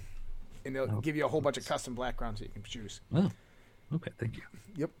scroll, and it'll give you a whole bunch of custom backgrounds that you can choose. Oh, okay, thank you.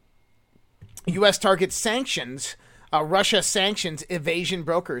 Yep. U.S. targets sanctions. Russia sanctions evasion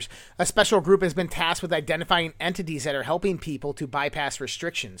brokers. A special group has been tasked with identifying entities that are helping people to bypass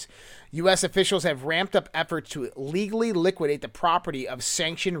restrictions. U.S. officials have ramped up efforts to legally liquidate the property of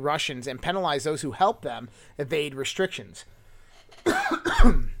sanctioned Russians and penalize those who help them evade restrictions.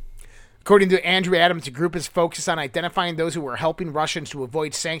 According to Andrew Adams, the group is focused on identifying those who are helping Russians to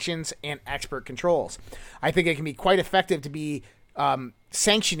avoid sanctions and export controls. I think it can be quite effective to be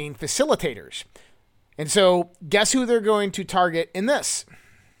sanctioning facilitators. And so, guess who they're going to target in this?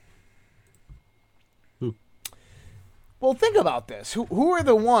 Who? Well, think about this. Who are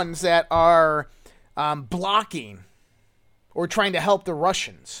the ones that are blocking or trying to help the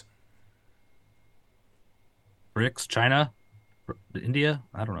Russians? BRICS, China, India?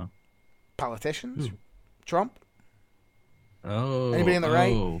 I don't know. Politicians? Who? Trump? Oh. Anybody on the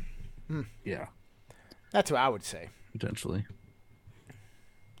right? Yeah. That's what I would say. Potentially.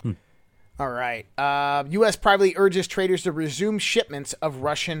 All right. U.S. privately urges traders to resume shipments of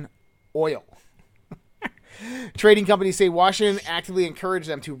Russian oil. Trading companies say Washington actively encouraged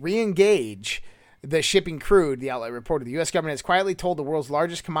them to re-engage the shipping crude, the outlet reported. The U.S. government has quietly told the world's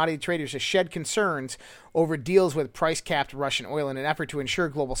largest commodity traders to shed concerns over deals with price-capped Russian oil in an effort to ensure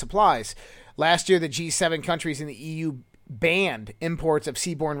global supplies. Last year, the G7 countries in the EU banned imports of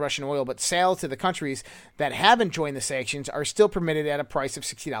seaborne Russian oil, but sales to the countries that haven't joined the sanctions are still permitted at a price of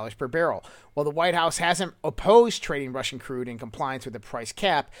 $60 per barrel. While the White House hasn't opposed trading Russian crude in compliance with the price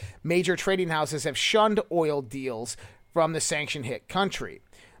cap, major trading houses have shunned oil deals from the sanction-hit country.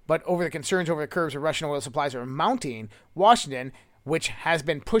 But over the concerns over the curves of Russian oil supplies are mounting, Washington, which has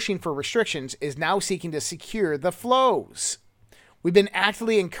been pushing for restrictions, is now seeking to secure the flows. We've been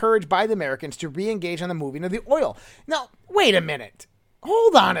actively encouraged by the Americans to re-engage on the moving of the oil. Now, wait a minute.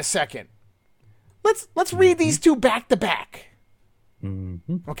 Hold on a second. Let's read these two back to back.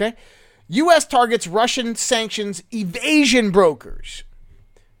 Okay? U.S. targets Russian sanctions evasion brokers.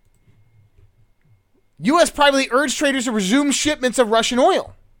 U.S. privately urged traders to resume shipments of Russian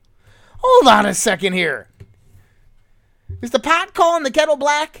oil. Hold on a second here. Is the pot calling the kettle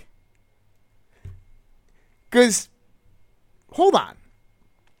black? Because, hold on.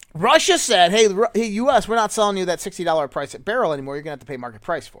 Russia said, hey, U.S., we're not selling you that $60 price at barrel anymore. You're going to have to pay market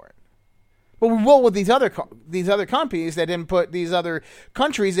price for it. But we will with these other companies that didn't put, these other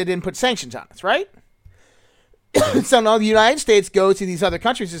countries that didn't put sanctions on us, right? So now the United States goes to these other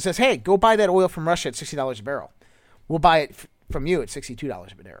countries and says, hey, go buy that oil from Russia at $60 a barrel. We'll buy it from you at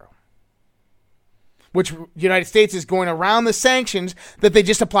 $62 a barrel. Which the United States is going around the sanctions that they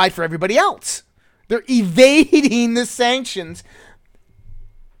just applied for everybody else. They're evading the sanctions.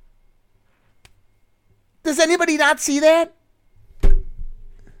 Does anybody not see that?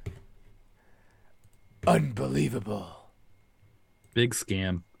 Unbelievable. Big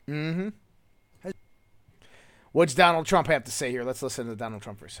scam. Mm-hmm. What's Donald Trump have to say here? Let's listen to Donald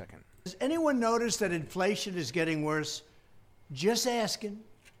Trump for a second. Has anyone noticed that inflation is getting worse? Just asking.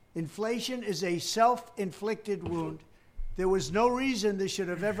 Inflation is a self-inflicted wound. There was no reason this should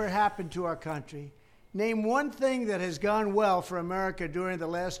have ever happened to our country. Name one thing that has gone well for America during the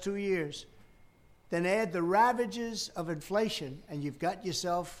last 2 years. Then add the ravages of inflation, and you've got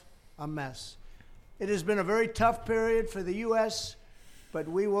yourself a mess. It has been a very tough period for the U.S., but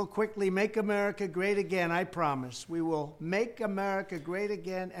we will quickly make America great again, I promise. We will make America great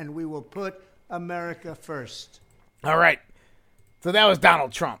again, and we will put America first. All right. So that was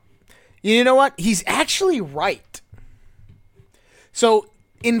Donald Trump. You know what? He's actually right. So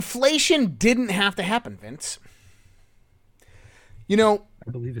inflation didn't have to happen, Vince. You know,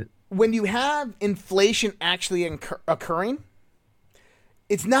 I believe it. When you have inflation actually occurring,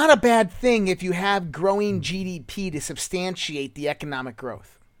 it's not a bad thing if you have growing GDP to substantiate the economic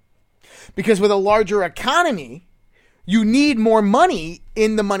growth. Because with a larger economy, you need more money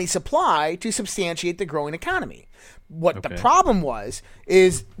in the money supply to substantiate the growing economy. What the problem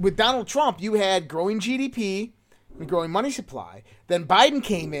is with Donald Trump, you had growing GDP and growing money supply. Then Biden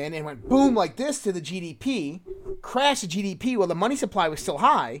came in and went boom like this to the GDP, crashed the GDP while the money supply was still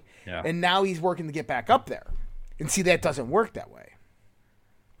high, and now he's working to get back up there. And see, that doesn't work that way.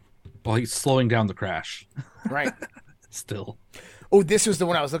 Well, he's slowing down the crash. Right. Still. Oh, this was the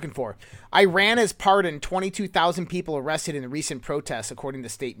one I was looking for. Iran has pardoned 22,000 people arrested in the recent protests, according to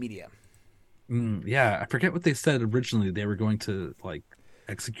state media. Yeah, I forget what they said originally. They were going to, like,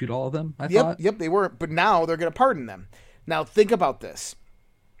 execute all of them, I thought. Yep, they were. But now they're going to pardon them. Now, think about this.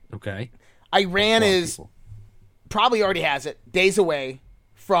 Okay. Iran is probably already has it, days away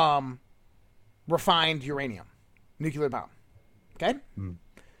from refined uranium, nuclear bomb. Okay?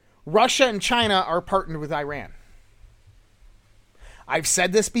 Russia and China are partnered with Iran. I've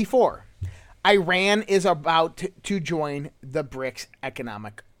said this before. Iran is about to join the BRICS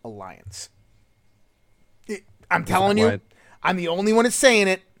Economic Alliance. I'm telling you, I'm the only one that's saying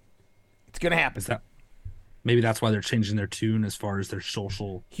it. It's going to happen. Maybe that's why they're changing their tune as far as their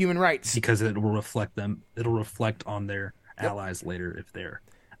social human rights, because it will reflect them. It'll reflect on their allies later if they're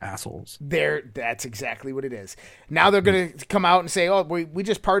assholes. That's exactly what it is. Now they're going to come out and say, "Oh, we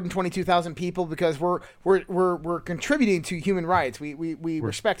just pardoned 22,000 people because we're contributing to human rights. We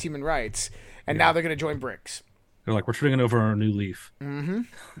respect human rights." And now they're going to join BRICS. They're like, "We're turning over a new leaf."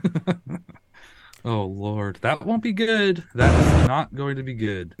 Mm-hmm. Oh Lord, that won't be good. That is not going to be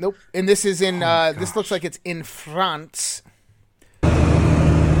good. Nope. And this is in. This looks like it's in France.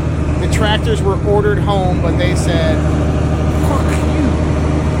 The tractors were ordered home, but they said, "Fuck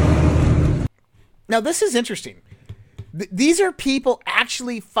you." Now this is interesting. These are people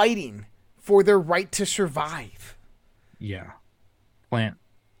actually fighting for their right to survive. Yeah,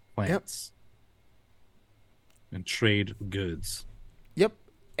 plants, and trade goods. Yep.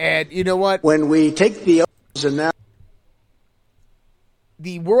 And you know what? When we take the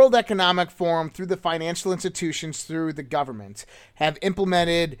World Economic Forum, through the financial institutions, through the governments, have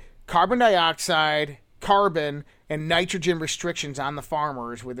implemented carbon dioxide, carbon, and nitrogen restrictions on the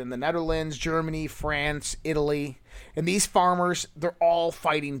farmers within the Netherlands, Germany, France, Italy. And these farmers, they're all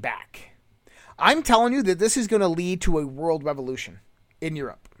fighting back. I'm telling you that this is going to lead to a world revolution in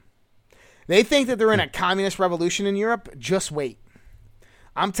Europe. They think that they're in a communist revolution in Europe. Just wait.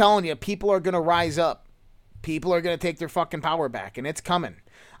 I'm telling you, people are going to rise up. People are going to take their fucking power back, and it's coming.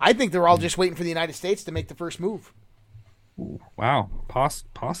 I think they're all just waiting for the United States to make the first move. Ooh, wow.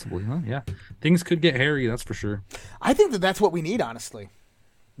 Possibly, huh? Yeah. Things could get hairy, that's for sure. I think that that's what we need, honestly.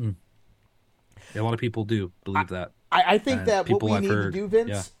 Yeah, a lot of people do believe that. I think that what we need to do,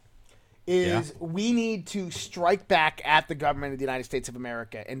 Vince, is we need to strike back at the government of the United States of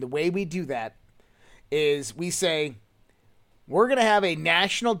America. And the way we do that is we say, we're going to have a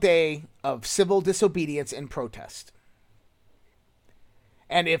national day of civil disobedience and protest.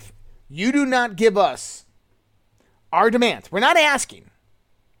 And if you do not give us our demands, we're not asking.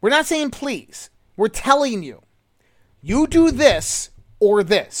 We're not saying please. We're telling you, you do this or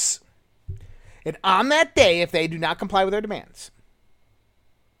this. And on that day, if they do not comply with our demands,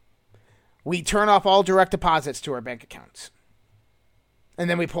 we turn off all direct deposits to our bank accounts. And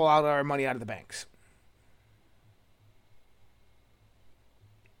then we pull out our money out of the banks.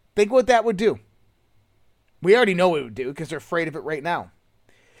 Think what that would do. We already know what it would do because they're afraid of it right now.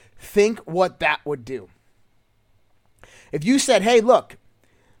 Think what that would do. If you said, hey, look,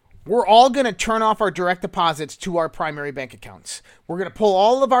 we're all going to turn off our direct deposits to our primary bank accounts. We're going to pull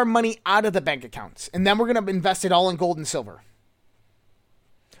all of our money out of the bank accounts. And then we're going to invest it all in gold and silver.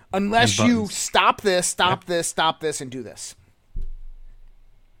 Unless you stop this, and do this.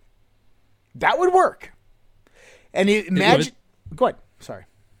 That would work. And you imagine. Go ahead. Sorry.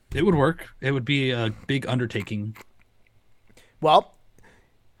 It would work. It would be a big undertaking. Well,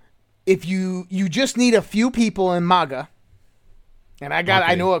 if you just need a few people in MAGA, and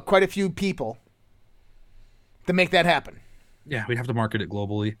I know quite a few people to make that happen. Yeah, we'd have to market it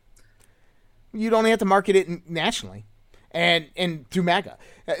globally. You'd only have to market it nationally and through MAGA.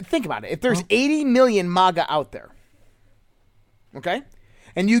 Think about it. If there's 80 million MAGA out there, okay,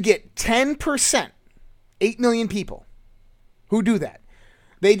 and you get 10%, 8 million people who do that,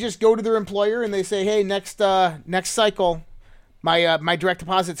 they just go to their employer and they say, hey, next cycle, my direct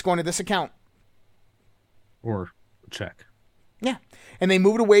deposit's going to this account. Or check. Yeah. And they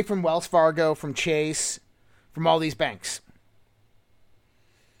move it away from Wells Fargo, from Chase, from all these banks.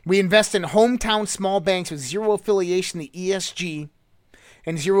 We invest in hometown small banks with zero affiliation to ESG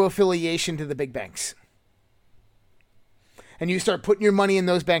and zero affiliation to the big banks. And you start putting your money in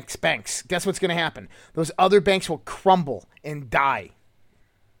those banks. Guess what's going to happen? Those other banks will crumble and die.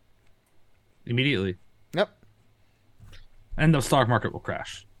 Immediately. Yep. And the stock market will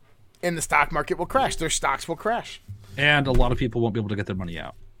crash. And the stock market will crash. Their stocks will crash. And a lot of people won't be able to get their money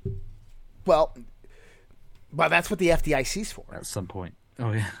out. Well, that's what the FDIC's for. At some point.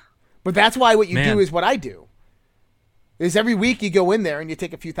 Oh, yeah. But that's why what you do is what I do. Is every week you go in there and you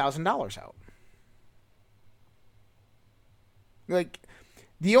take a few $1,000s out. Like,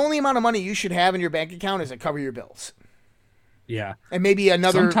 the only amount of money you should have in your bank account is to cover your bills. Yeah. And maybe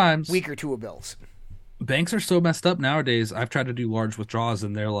another Sometimes week or two of bills. Banks are so messed up nowadays. I've tried to do large withdrawals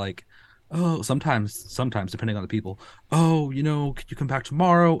and they're like, oh, sometimes depending on the people. Oh, could you come back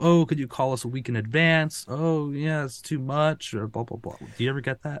tomorrow? Oh, could you call us a week in advance? Oh, yeah, it's too much. Or blah blah blah. Do you ever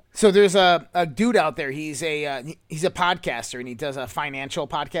get that? So there's a dude out there. He's a podcaster and he does a financial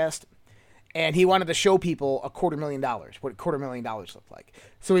podcast. And he wanted to show people $250,000, what $250,000 looked like.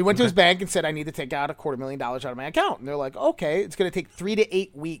 So he went to his bank and said, I need to take out $250,000 out of my account. And they're like, okay, it's going to take 3 to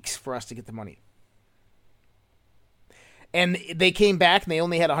 8 weeks for us to get the money. And they came back and they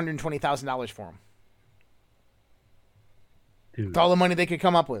only had $120,000 for him. Dude. It's all the money they could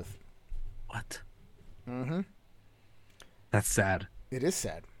come up with. What? Mm-hmm. That's sad. It is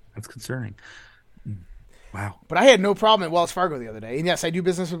sad. That's concerning. Wow. But I had no problem at Wells Fargo the other day. And yes, I do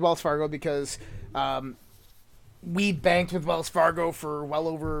business with Wells Fargo because we banked with Wells Fargo for well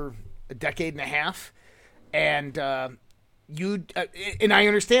over a decade and a half. And and I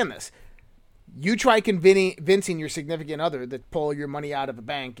understand this. You try convincing your significant other to pull your money out of a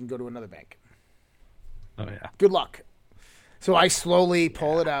bank and go to another bank. Oh, yeah. Good luck. So I slowly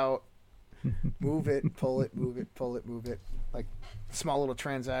pull it out, move it, pull it, move it, pull it, move it. Like small little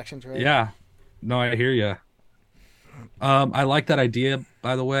transactions, right? Yeah. No, I hear you. I like that idea,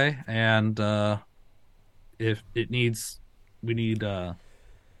 by the way. And if it needs, we need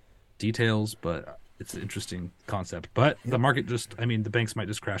details, but it's an interesting concept. But the market the banks might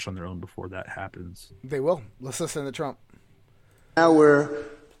just crash on their own before that happens. They will. Let's listen to Trump. Now we're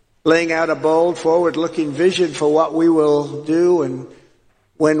laying out a bold, forward-looking vision for what we will do. And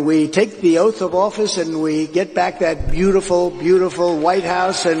when we take the oath of office and we get back that beautiful, beautiful White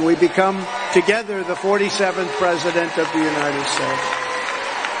House and we become together the 47th President of the United States.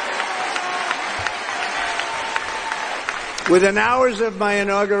 Within hours of my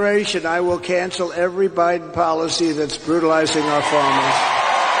inauguration, I will cancel every Biden policy that's brutalizing our farmers.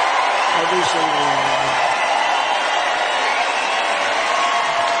 Every single one.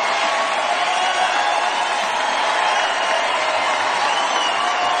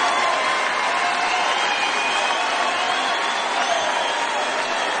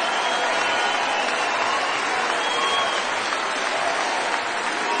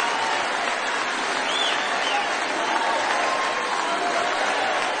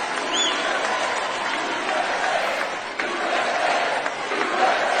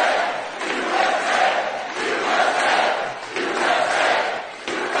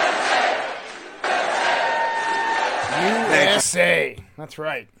 That's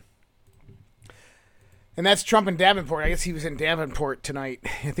right. And that's Trump in Davenport. I guess he was in Davenport tonight. I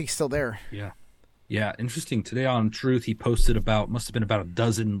think he's still there. Yeah. Yeah, interesting. Today on Truth, he posted must have been about a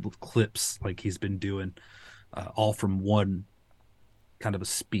dozen clips like he's been doing, all from one kind of a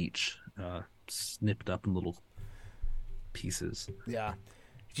speech, snipped up in little pieces. Yeah.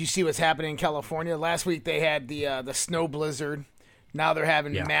 Did you see what's happening in California? Last week they had the snow blizzard. Now they're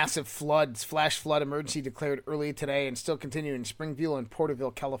having massive floods, flash flood emergency declared early today and still continuing in Springfield and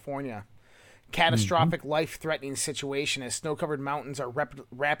Porterville, California. Catastrophic, life-threatening situation as snow-covered mountains are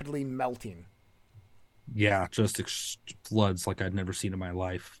rapidly melting. Yeah, just floods like I'd never seen in my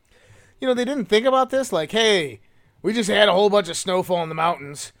life. They didn't think about this. Like, hey, we just had a whole bunch of snowfall in the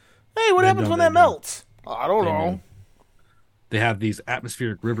mountains. Hey, what happens when that melts? I don't know. And they have these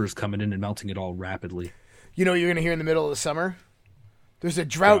atmospheric rivers coming in and melting it all rapidly. You know what you're going to hear in the middle of the summer? There's a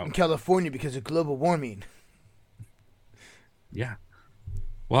drought in California because of global warming. Yeah.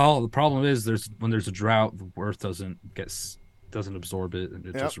 Well, the problem is when there's a drought, the Earth doesn't absorb it, and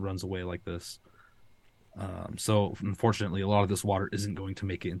it just runs away like this. So unfortunately, a lot of this water isn't going to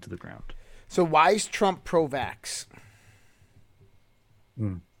make it into the ground. So why is Trump pro-vax?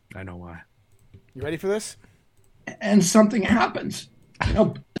 I know why. You ready for this? And something happens. You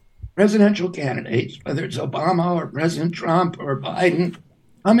know, presidential candidates, whether it's Obama or President Trump or Biden,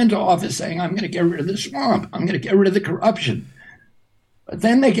 come into office saying, I'm going to get rid of the swamp. I'm going to get rid of the corruption. But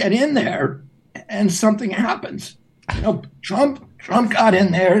then they get in there and something happens. You know, Trump got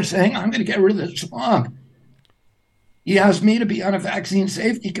in there saying, I'm going to get rid of the swamp. He asked me to be on a vaccine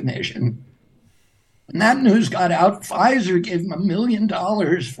safety commission. When that news got out, Pfizer gave him $1 million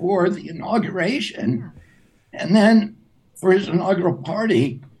for the inauguration and then for his inaugural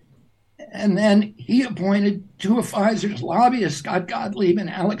party. And then he appointed two of Pfizer's lobbyists, Scott Gottlieb and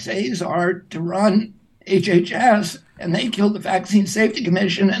Alex Azar, to run HHS, and they killed the Vaccine Safety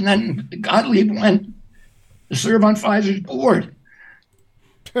Commission, and then Gottlieb went to serve on Pfizer's board.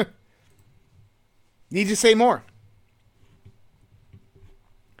 Need to say more.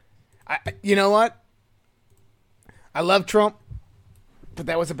 You know what? I love Trump, but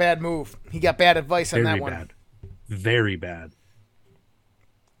that was a bad move. He got bad advice on that one. Very bad. Very bad.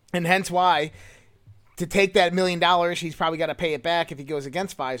 And hence why, to take that $1 million, he's probably got to pay it back if he goes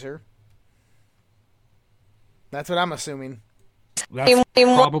against Pfizer. That's what I'm assuming. That's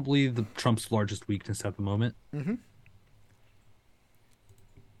probably the Trump's largest weakness at the moment. Mm-hmm.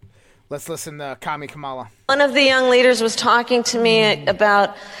 Let's listen to Kami Kamala. One of the young leaders was talking to me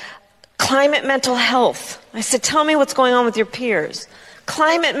about climate mental health. I said, tell me what's going on with your peers.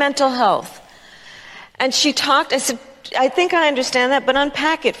 Climate mental health. And she talked, I said, I think I understand that, but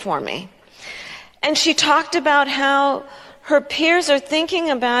unpack it for me. And she talked about how her peers are thinking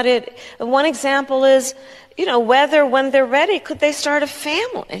about it. One example is, you know, whether when they're ready, could they start a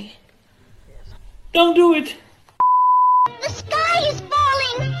family? Don't do it. The sky is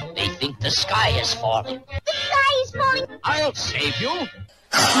falling. They think the sky is falling. The sky is falling. I'll save you.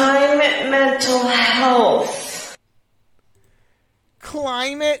 Climate mental health.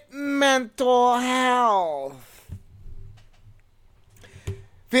 Climate mental health.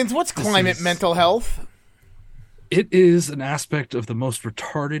 Vince, what's climate mental health? It is an aspect of the most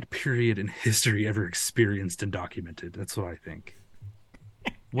retarded period in history ever experienced and documented. That's what I think.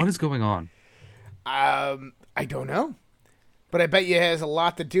 What is going on? I don't know. But I bet you it has a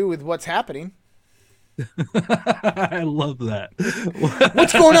lot to do with what's happening. I love that.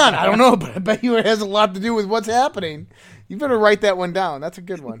 What's going on? I don't know, but I bet you it has a lot to do with what's happening. You better write that one down. That's a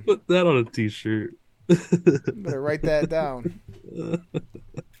good one. Put that on a t-shirt. You better write that down.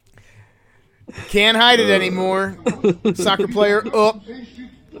 Can't hide it anymore. Soccer player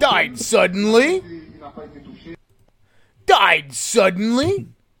died suddenly.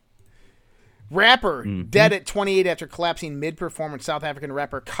 Rapper dead at 28 after collapsing mid-performance. South African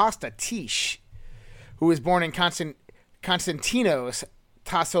rapper Costa Tish, who was born in Constantinos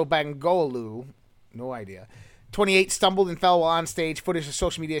Tasobangolu, no idea. 28 stumbled and fell while on stage. Footage of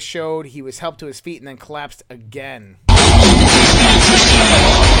social media showed he was helped to his feet and then collapsed again.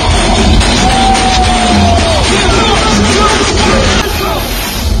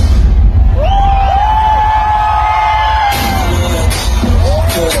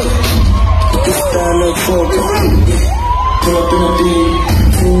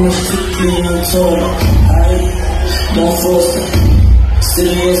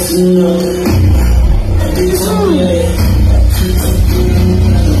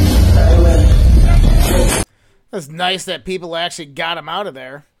 That's nice that people actually got him out of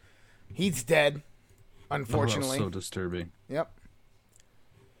there. He's dead, unfortunately. Oh, so disturbing. Yep.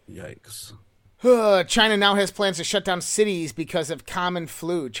 Yikes. China now has plans to shut down cities because of common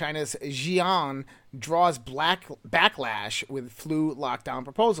flu. China's Xi'an draws backlash with flu lockdown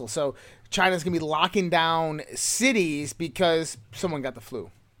proposal. So China's going to be locking down cities because someone got the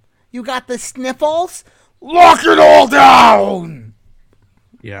flu. You got the sniffles? Lock it all down!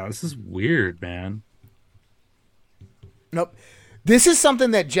 Yeah, this is weird, man. Nope. This is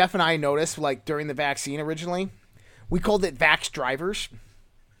something that Jeff and I noticed, like, during the vaccine originally. We called it Vax drivers.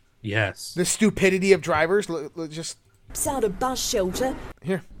 Yes. The stupidity of drivers. Just outside a bus shelter.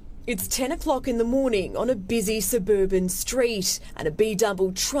 Here. It's 10 o'clock in the morning on a busy suburban street, and a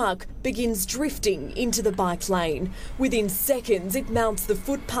B-double truck begins drifting into the bike lane. Within seconds, it mounts the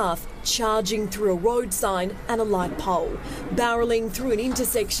footpath, charging through a road sign and a light pole. Barrelling through an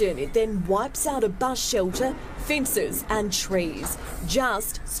intersection, it then wipes out a bus shelter, fences and trees,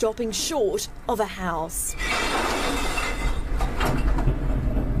 just stopping short of a house.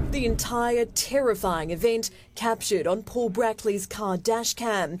 The entire terrifying event captured on Paul Brackley's car dash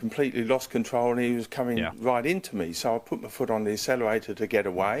cam. Completely lost control and he was coming right into me. So I put my foot on the accelerator to get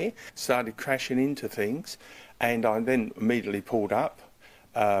away, started crashing into things, and I then immediately pulled up.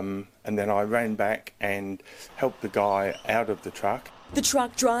 And then I ran back and helped the guy out of the truck. The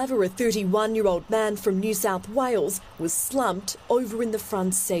truck driver, a 31-year-old man from New South Wales, was slumped over in the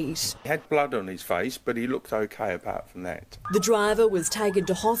front seat. He had blood on his face, but he looked okay apart from that. The driver was taken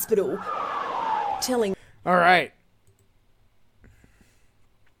to hospital, telling... All right.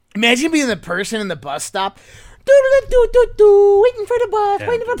 Imagine being the person in the bus stop. Waiting for the bus,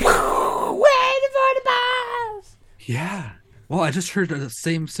 waiting for the bus. Yeah. Well, I just heard the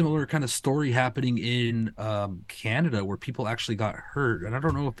same similar kind of story happening in Canada where people actually got hurt. And I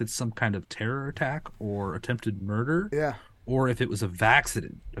don't know if it's some kind of terror attack or attempted murder. Yeah. Or if it was a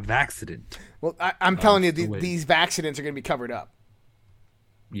vaccident. Well, I'm telling you, these vaccidents are going to be covered up.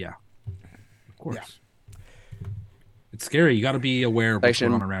 Yeah. Of course. Yeah. It's scary. You got to be aware of what's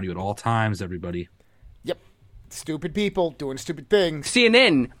going on around you at all times, everybody. Yep. Stupid people doing stupid things.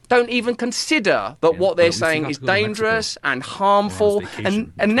 CNN don't even consider that what they're saying is dangerous and harmful.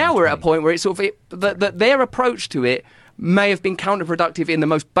 And now we're at a point where it's sort of that their approach to it may have been counterproductive in the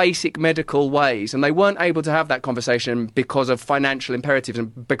most basic medical ways. And they weren't able to have that conversation because of financial imperatives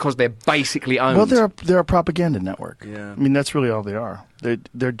and because they're basically owned. Well, they're a propaganda network. Yeah. I mean, that's really all they are.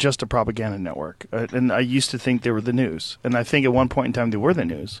 They're just a propaganda network. And I used to think they were the news. And I think at one point in time they were the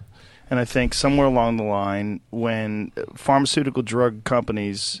news. And I think somewhere along the line, when pharmaceutical drug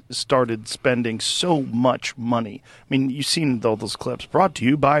companies started spending so much money, I mean, you've seen all those clips, brought to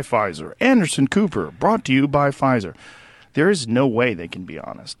you by Pfizer. Anderson Cooper, brought to you by Pfizer. There is no way they can be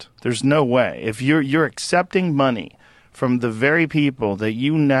honest. There's no way. If you're accepting money from the very people that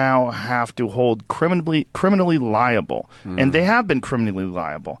you now have to hold criminally liable, and they have been criminally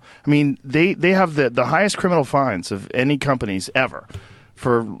liable. I mean, they have the highest criminal fines of any companies ever.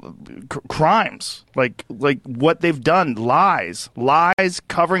 For crimes like what they've done, lies,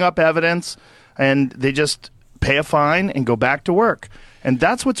 covering up evidence, and they just pay a fine and go back to work. And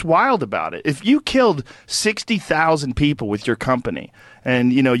that's what's wild about it. If you killed 60,000 people with your company,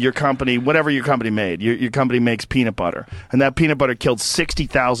 and your company, whatever your company made, your company makes peanut butter, and that peanut butter killed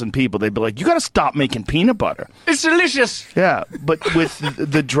 60,000 people, they'd be like, you got to stop making peanut butter. It's delicious. Yeah, but with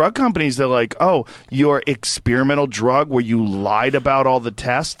the drug companies, they're like, oh, your experimental drug where you lied about all the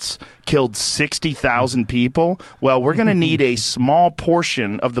tests killed 60,000 people. Well, we're going to need a small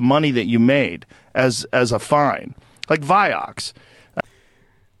portion of the money that you made as a fine, like Vioxx.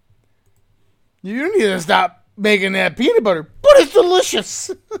 You need to stop making that peanut butter, but it's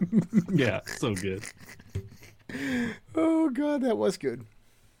delicious. Yeah, so good. Oh, God, that was good.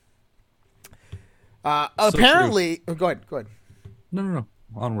 Apparently... Oh, go ahead. No.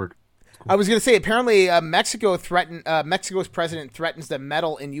 Onward. Cool. I was going to say, apparently Mexico's president threatens to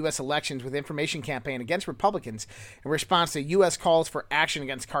meddle in U.S. elections with information campaign against Republicans in response to U.S. calls for action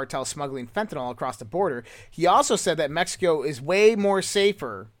against cartel smuggling fentanyl across the border. He also said that Mexico is way more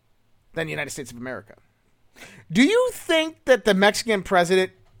safer than the United States of America. Do you think that the Mexican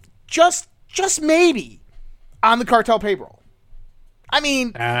president just maybe on the cartel payroll? I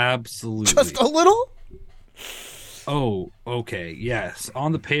mean, absolutely. Just a little? Oh, okay. Yes.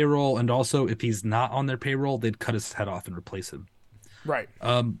 On the payroll, and also if he's not on their payroll, they'd cut his head off and replace him. Right.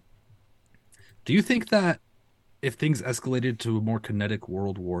 Do you think that if things escalated to a more kinetic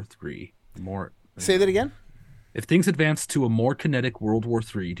World War III, Say that again? If things advanced to a more kinetic World War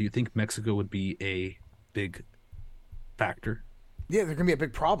III, do you think Mexico would be a big factor? Yeah, they're going to be a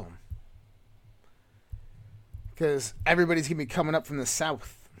big problem. Because everybody's going to be coming up from the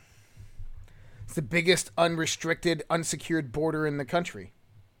south. It's the biggest unrestricted, unsecured border in the country.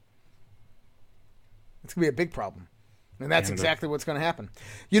 It's going to be a big problem. And that's exactly what's going to happen.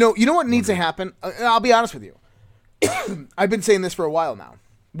 You know what needs to happen? I'll be honest with you. I've been saying this for a while now.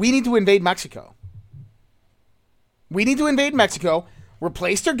 We need to invade Mexico. We need to invade Mexico,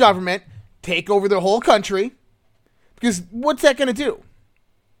 replace their government, take over the whole country. Because what's that going to do?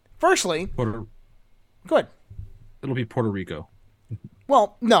 Firstly, go ahead. It'll be Puerto Rico.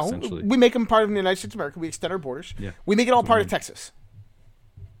 Well, no. We make them part of the United States of America. We extend our borders. Yeah. We make it all part of Texas.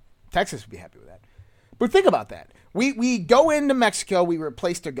 Texas would be happy with that. But think about that. We go into Mexico, we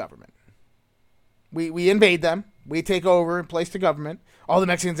replace their government. We invade them, we take over and place the government. All the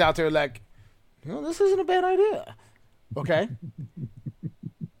Mexicans out there are like, this isn't a bad idea. Okay?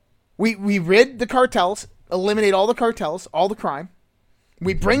 we rid the cartels, eliminate all the cartels, all the crime.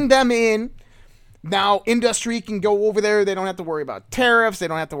 We bring them in. Now, industry can go over there. They don't have to worry about tariffs. They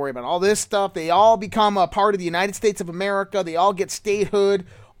don't have to worry about all this stuff. They all become a part of the United States of America. They all get statehood,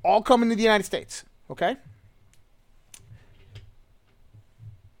 all come into the United States. Okay?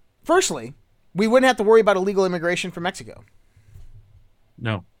 Firstly, we wouldn't have to worry about illegal immigration from Mexico.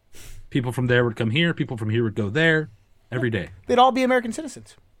 No. People from there would come here. People from here would go there every day. They'd all be American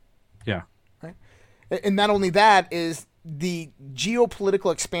citizens. Yeah. Right? And not only that is the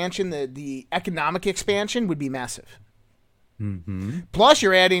geopolitical expansion, the economic expansion would be massive. Mm-hmm. Plus,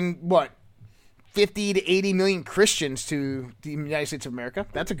 you're adding, 50 to 80 million Christians to the United States of America.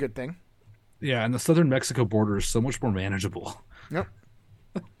 That's a good thing. Yeah, and the southern Mexico border is so much more manageable. Yep.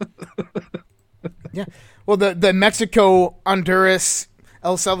 Yeah. Well, the Mexico, Honduras,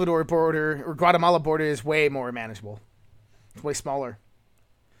 El Salvador border, or Guatemala border is way more manageable. It's way smaller.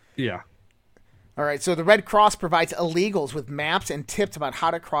 Yeah. All right, so the Red Cross provides illegals with maps and tips about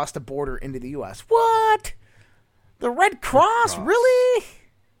how to cross the border into the U.S. What? The Red Cross? Really?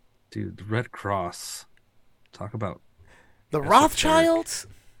 Dude, the Red Cross. Talk about... The Rothschilds?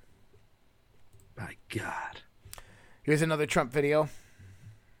 My God. Here's another Trump video.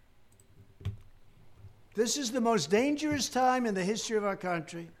 This is the most dangerous time in the history of our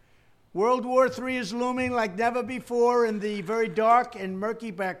country. World War III is looming like never before in the very dark and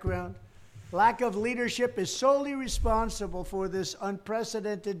murky background. Lack of leadership is solely responsible for this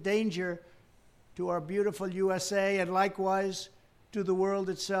unprecedented danger to our beautiful USA and likewise to the world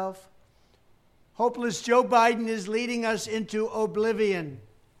itself. Hopeless Joe Biden is leading us into oblivion.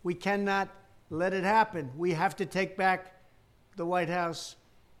 We cannot let it happen. We have to take back the White House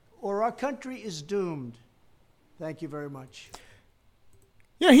or our country is doomed. Thank you very much.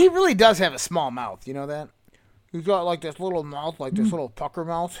 Yeah, he really does have a small mouth. You know that? He's got like this little mouth, like this little pucker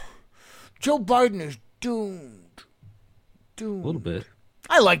mouth. Joe Biden is doomed. Doomed. A little bit.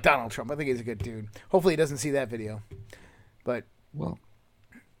 I like Donald Trump. I think he's a good dude. Hopefully he doesn't see that video. But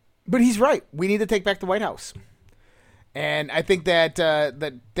he's right. We need to take back the White House. And I think that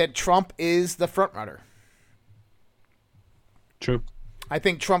that Trump is the front runner. True. I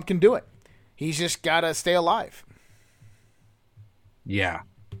think Trump can do it. He's just got to stay alive. Yeah.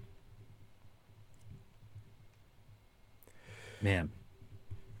 Man.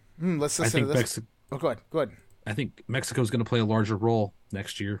 Let's listen to this. Go ahead. I think Mexico's going to play a larger role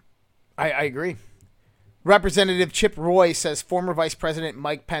next year. I agree. Representative Chip Roy says former Vice President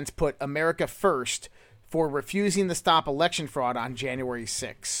Mike Pence put America first for refusing to stop election fraud on January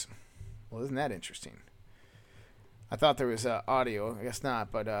 6. Well, isn't that interesting? I thought there was audio. I guess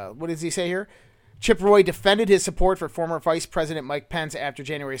not. But what does he say here? Chip Roy defended his support for former Vice President Mike Pence after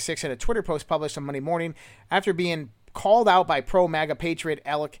January 6 in a Twitter post published on Monday morning after being called out by pro-MAGA patriot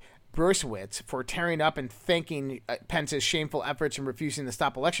Alec Berkowitz for tearing up and thanking Pence's shameful efforts in refusing to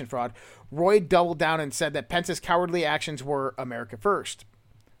stop election fraud. Roy doubled down and said that Pence's cowardly actions were America first.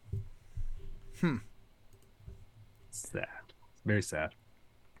 Sad. Very sad.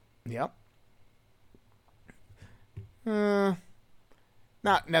 Yep.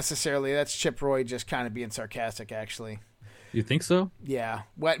 Not necessarily. That's Chip Roy just kind of being sarcastic, actually. You think so? Yeah.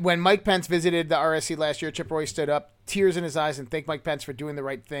 When Mike Pence visited the RSC last year, Chip Roy stood up, tears in his eyes, and thanked Mike Pence for doing the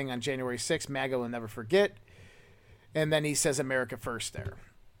right thing on January 6th. MAGA will never forget. And then he says America first there.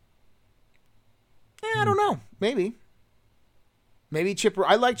 I don't know. Maybe Chip Roy.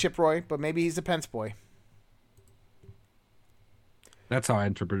 I like Chip Roy, but maybe he's a Pence boy. That's how I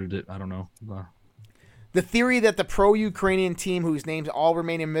interpreted it. I don't know. The theory that the pro-Ukrainian team, whose names all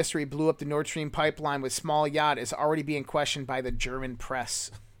remain a mystery, blew up the Nord Stream pipeline with small yacht is already being questioned by the German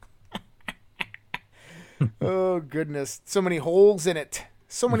press. Oh, goodness. So many holes in it.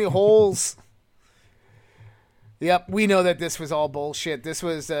 So many holes. Yep, we know that this was all bullshit. This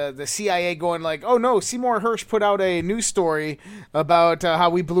was the CIA going like, oh, no, Seymour Hersh put out a news story about how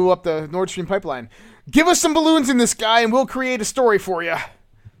we blew up the Nord Stream pipeline. Give us some balloons in the sky and we'll create a story for you.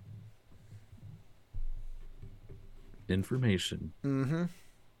 Information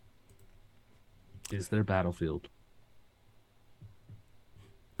is their battlefield.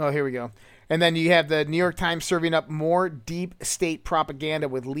 Oh, here we go. And then you have the New York Times serving up more deep state propaganda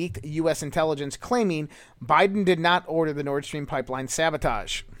with leaked U.S. intelligence claiming Biden did not order the Nord Stream pipeline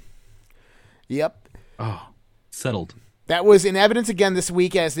sabotage. Yep. Oh, settled. That was in evidence again this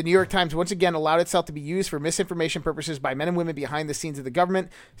week as the New York Times once again allowed itself to be used for misinformation purposes by men and women behind the scenes of the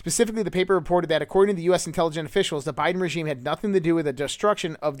government. Specifically, the paper reported that according to the U.S. intelligence officials, the Biden regime had nothing to do with the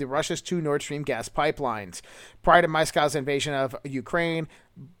destruction of the Russia's 2 Nord Stream gas pipelines. Prior to Moscow's invasion of Ukraine,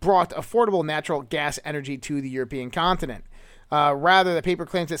 brought affordable natural gas energy to the European continent. Rather, the paper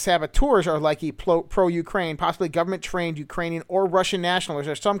claims that saboteurs are likely pro-Ukraine, possibly government-trained Ukrainian or Russian nationals,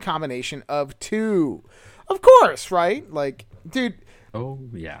 or some combination of two. Of course, right? Like, dude. Oh,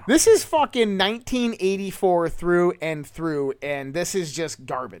 yeah. This is fucking 1984 through, and this is just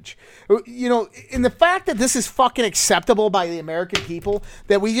garbage. You know, and the fact that this is fucking acceptable by the American people,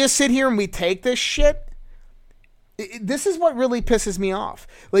 that we just sit here and we take this shit, this is what really pisses me off.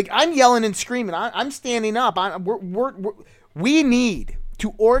 Like, I'm yelling and screaming. I'm standing up. We need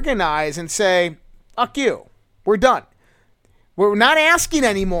to organize and say, fuck you. We're done. We're not asking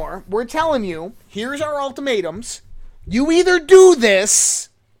anymore. We're telling you, here's our ultimatums. You either do this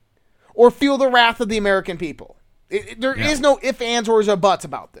or feel the wrath of the American people. There is no ifs, ands, or buts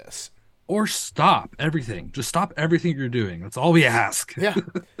about this. Or stop everything. Just stop everything you're doing. That's all we ask. Yeah.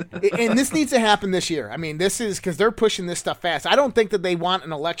 And this needs to happen this year. I mean, this is because they're pushing this stuff fast. I don't think that they want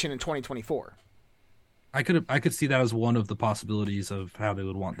an election in 2024. I could see that as one of the possibilities of how they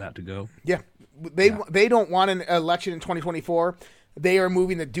would want that to go. Yeah. They don't want an election in 2024. They are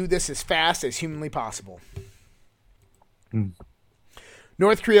moving to do this as fast as humanly possible.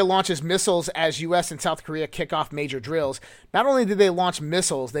 North Korea launches missiles as U.S. and South Korea kick off major drills. Not only did they launch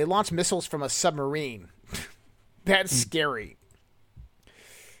missiles, they launched missiles from a submarine. That's scary.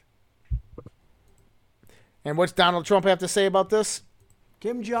 And what's Donald Trump have to say about this?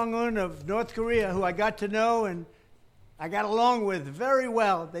 Kim Jong-un of North Korea, who I got to know and I got along with very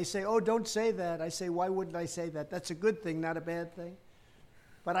well. They say, oh, don't say that. I say, why wouldn't I say that? That's a good thing, not a bad thing.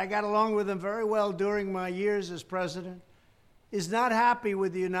 But I got along with him very well during my years as president. Is not happy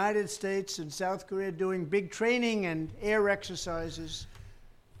with the United States and South Korea doing big training and air exercises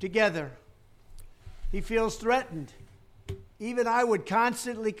together. He feels threatened. Even I would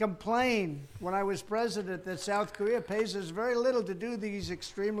constantly complain when I was president that South Korea pays us very little to do these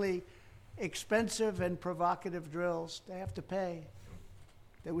extremely expensive and provocative drills. They have to pay.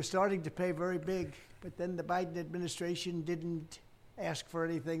 They were starting to pay very big, but then the Biden administration didn't ask for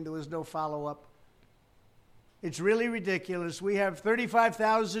anything. There was no follow-up. It's really ridiculous. We have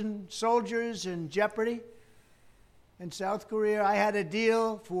 35,000 soldiers in jeopardy in South Korea. I had a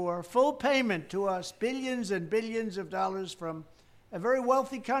deal for full payment to us, billions and billions of dollars from a very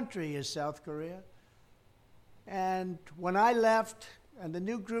wealthy country is South Korea. And when I left and the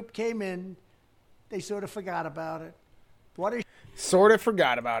new group came in, they sort of forgot about it. Sort of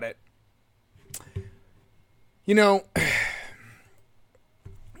forgot about it. You know,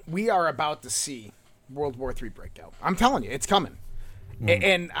 we are about to see World War III breakout. I'm telling you, it's coming.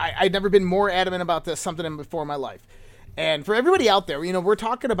 And I've never been more adamant about this, something before in my life. And for everybody out there, you know, we're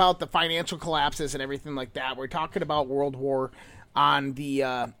talking about the financial collapses and everything like that. We're talking about World War on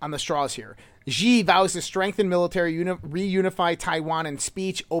the straws here. Xi vows to strengthen military, reunify Taiwan in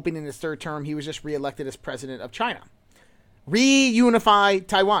speech opening his third term. He was just reelected as president of China. Reunify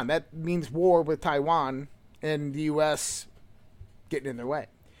Taiwan. That means war with Taiwan and the U.S. getting in their way.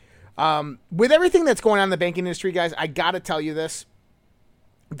 With everything that's going on in the banking industry, guys, I got to tell you this.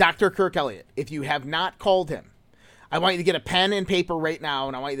 Dr. Kirk Elliott, if you have not called him, I want you to get a pen and paper right now,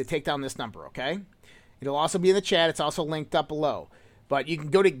 and I want you to take down this number, okay? It'll also be in the chat. It's also linked up below. But you can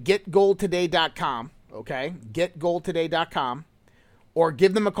go to getgoldtoday.com, okay? Getgoldtoday.com, or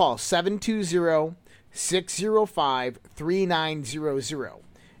give them a call, 720-605-3900.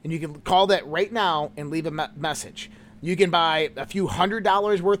 And you can call that right now and leave a message. You can buy a few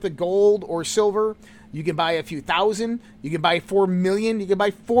 $100 worth of gold or silver. You can buy a few thousand. You can buy $4 million. You can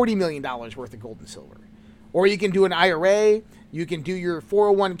buy $40 million worth of gold and silver. Or you can do an IRA. You can do your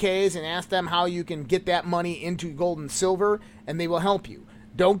 401ks and ask them how you can get that money into gold and silver, and they will help you.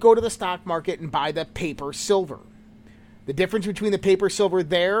 Don't go to the stock market and buy the paper silver. The difference between the paper silver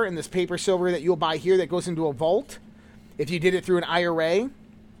there and this paper silver that you'll buy here that goes into a vault, if you did it through an IRA,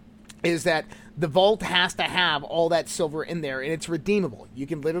 is that the vault has to have all that silver in there, and it's redeemable. You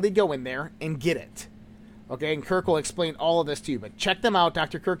can literally go in there and get it. Okay, and Kirk will explain all of this to you. But check them out,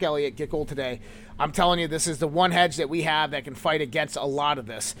 Dr. Kirk Elliott, Get Gold Today. I'm telling you, this is the one hedge that we have that can fight against a lot of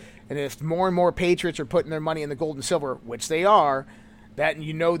this. And if more and more patriots are putting their money in the gold and silver, which they are, that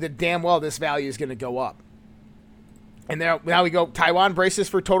you know that damn well this value is going to go up. And now we go, Taiwan braces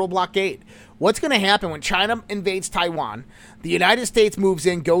for total blockade. What's going to happen when China invades Taiwan, the United States moves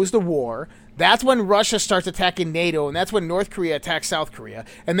in, goes to war, that's when Russia starts attacking NATO, and that's when North Korea attacks South Korea,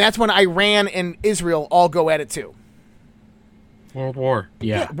 and that's when Iran and Israel all go at it too. World War.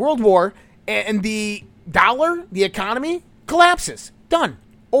 Yeah. World War. And the dollar, the economy, collapses. Done.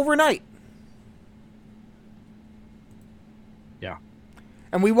 Overnight. Yeah.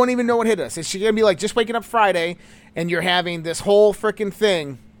 And we won't even know what hit us. It's going to be like just waking up Friday and you're having this whole freaking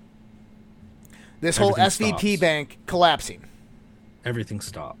thing, this whole SVP stops. bank collapsing. Everything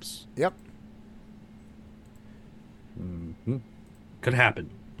stops. Yep. Mm-hmm. Could happen.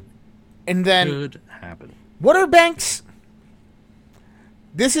 And then could happen. What are banks?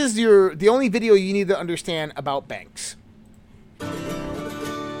 This is the only video you need to understand about banks. Do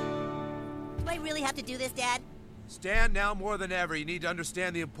I really have to do this, Dad? Stan, now more than ever, you need to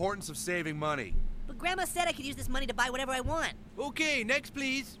understand the importance of saving money. But Grandma said I could use this money to buy whatever I want. Okay, next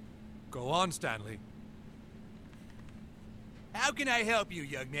please. Go on, Stanley. How can I help you,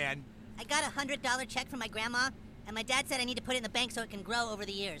 young man? I got a $100 check from my grandma, and my dad said I need to put it in the bank so it can grow over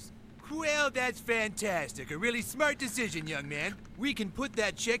the years. Well, that's fantastic. A really smart decision, young man. We can put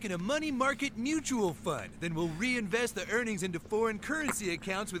that check in a money market mutual fund. Then we'll reinvest the earnings into foreign currency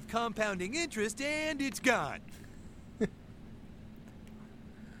accounts with compounding interest, and it's gone.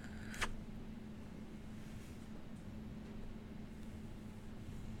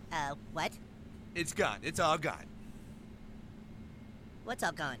 What? It's gone. It's all gone. What's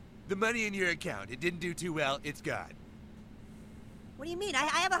all gone? The money in your account. It didn't do too well. It's gone. What do you mean? I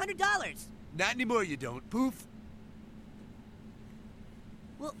have $100. Not anymore, you don't. Poof.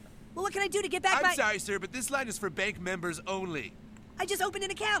 Well, what can I do to get back I'm sorry, sir, but this line is for bank members only. I just opened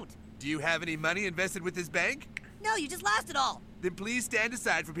an account. Do you have any money invested with this bank? No, you just lost it all. Then please stand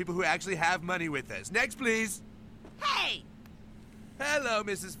aside for people who actually have money with us. Next, please. Hey! Hello,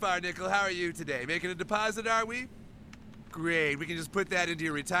 Mrs. Farnickel. How are you today? Making a deposit, are we? Great. We can just put that into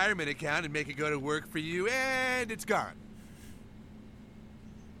your retirement account and make it go to work for you, and it's gone.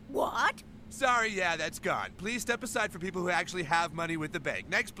 What? Sorry, yeah, that's gone. Please step aside for people who actually have money with the bank.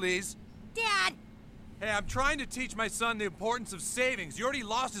 Next, please. Dad! Hey, I'm trying to teach my son the importance of savings. You already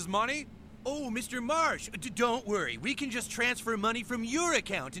lost his money? Oh, Mr. Marsh, don't worry. We can just transfer money from your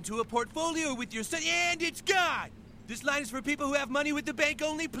account into a portfolio with your son, and it's gone! This line is for people who have money with the bank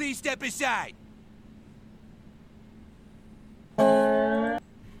only. Please step aside.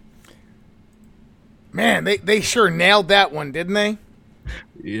 Man, they sure nailed that one, didn't they?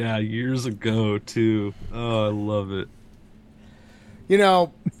 Yeah, years ago, too. Oh, I love it. You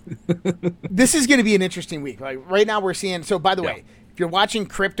know, this is going to be an interesting week. Like right now we're seeing, so by the way, if you're watching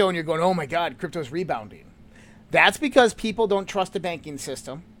crypto and you're going, oh my God, crypto's rebounding. That's because people don't trust the banking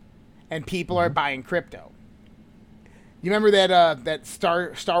system and people are buying crypto. You remember that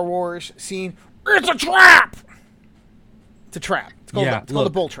Star Wars scene? It's a trap! It's a trap. It's called a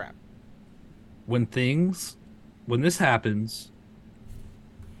bull trap. When this happens,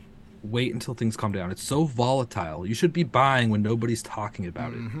 wait until things calm down. It's so volatile. You should be buying when nobody's talking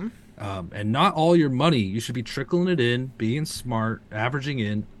about it. And not all your money. You should be trickling it in, being smart, averaging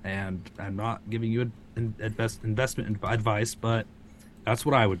in, and I'm not giving you investment advice, but that's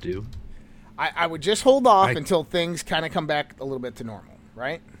what I would do. I would just hold off until things kind of come back a little bit to normal,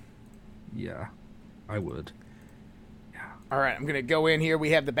 right? Yeah, I would. All right, I'm going to go in here.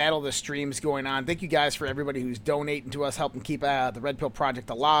 We have the Battle of the Streams going on. Thank you guys for everybody who's donating to us, helping keep the Red Pill Project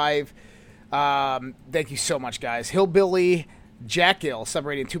alive. Thank you so much, guys. Hillbilly Jack Gill,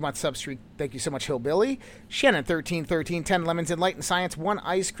 subrating 2-month sub streak. Thank you so much, Hillbilly. Shannon 1313, 10 lemons Enlightened Science, 1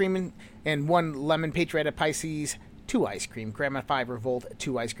 ice cream and 1 lemon Patriotic Pisces, 2 ice cream. Grandma 5 Revolt,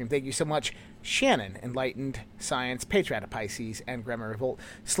 2 ice cream. Thank you so much, Shannon, Enlightened Science, Patriotic Pisces, and Grandma Revolt.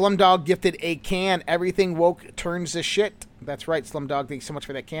 Slumdog gifted a can. Everything woke turns to shit. That's right, Slumdog. Thank you so much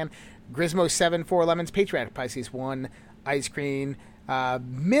for that can. Grismo 7, 4 lemons, Patriotic Pisces, 1 ice cream.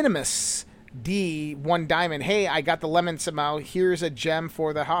 Minimus D, 1 diamond. Hey, I got the lemon somehow. Here's a gem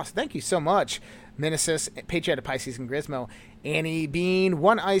for the house. Thank you so much, Minimus, Patriotic Pisces, and Grismo. Annie Bean,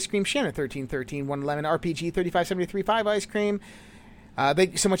 1 ice cream. Shannon 1313, 1 lemon. RPG 3573, 5 ice cream.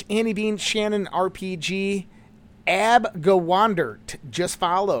 Thank you so much, Annie Bean, Shannon, RPG. Ab Gawandert just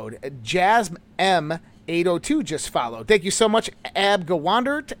followed. Jazz M 802 just followed. Thank you so much, Ab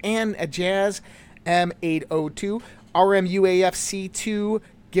Gawandert and Jazz M 802. RMUAFC2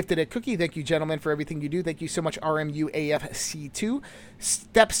 gifted a cookie. Thank you, gentlemen, for everything you do. Thank you so much, RMUAFC2.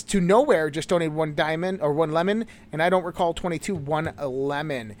 Steps to Nowhere just donated 1 diamond or 1 lemon, and I don't recall 22, 1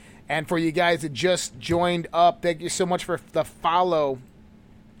 lemon. And for you guys that just joined up, thank you so much for the follow.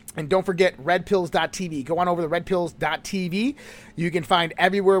 And don't forget redpills.tv. Go on over to redpills.tv. You can find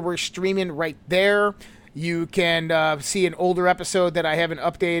everywhere we're streaming right there. You can see an older episode that I haven't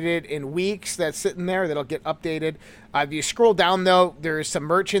updated in weeks that's sitting there that'll get updated. If you scroll down, though, there's some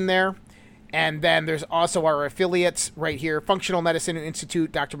merch in there. And then there's also our affiliates right here, Functional Medicine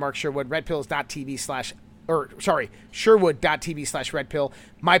Institute, Dr. Mark Sherwood, Sherwood.tv/redpill.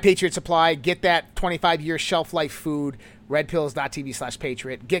 My Patriot Supply, get that 25-year shelf life food,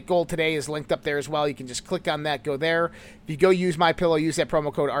 redpills.tv/patriot. Get Gold Today is linked up there as well. You can just click on that, go there. If you go use My Pillow, use that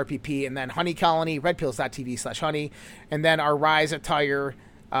promo code RPP, and then Honey Colony, redpills.tv/honey, and then our Rise Attire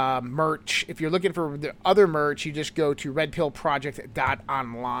merch. If you're looking for the other merch, you just go to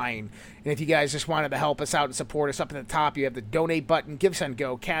redpillproject.online. And if you guys just wanted to help us out and support us, up at the top you have the donate button, Give, Send,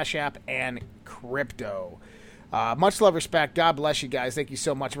 Go, Cash App, and crypto. Much love, respect. God bless you guys. Thank you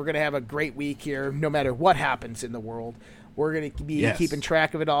so much. We're going to have a great week here, no matter what happens in the world. We're going to be keeping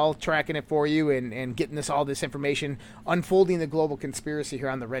track of it all, tracking it for you, and getting all this information, unfolding the global conspiracy here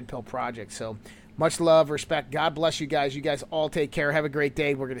on the Red Pill Project. So much love, respect. God bless you guys. You guys all take care. Have a great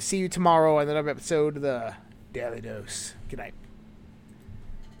day. We're going to see you tomorrow on another episode of the Daily Dose. Good night.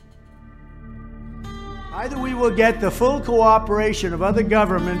 Either we will get the full cooperation of other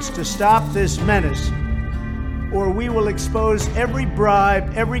governments to stop this menace, or we will expose every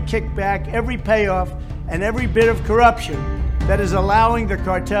bribe, every kickback, every payoff, and every bit of corruption that is allowing the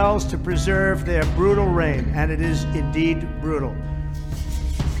cartels to preserve their brutal reign. And it is indeed brutal.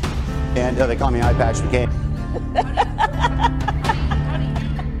 And they call me Eye Patch McCain.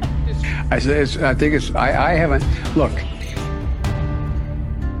 I haven't, look.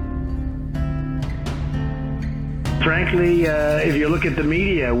 Frankly, if you look at the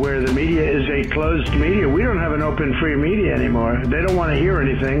media, where the media is a closed media, we don't have an open, free media anymore. They don't want to hear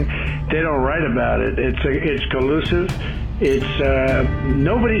anything. They don't write about it. It's collusive.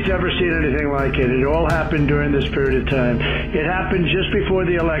 Nobody's ever seen anything like it. It all happened during this period of time. It happened just before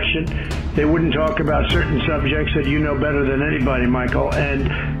the election. They wouldn't talk about certain subjects that you know better than anybody, Michael. And,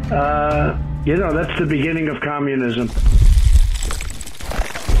 that's the beginning of communism.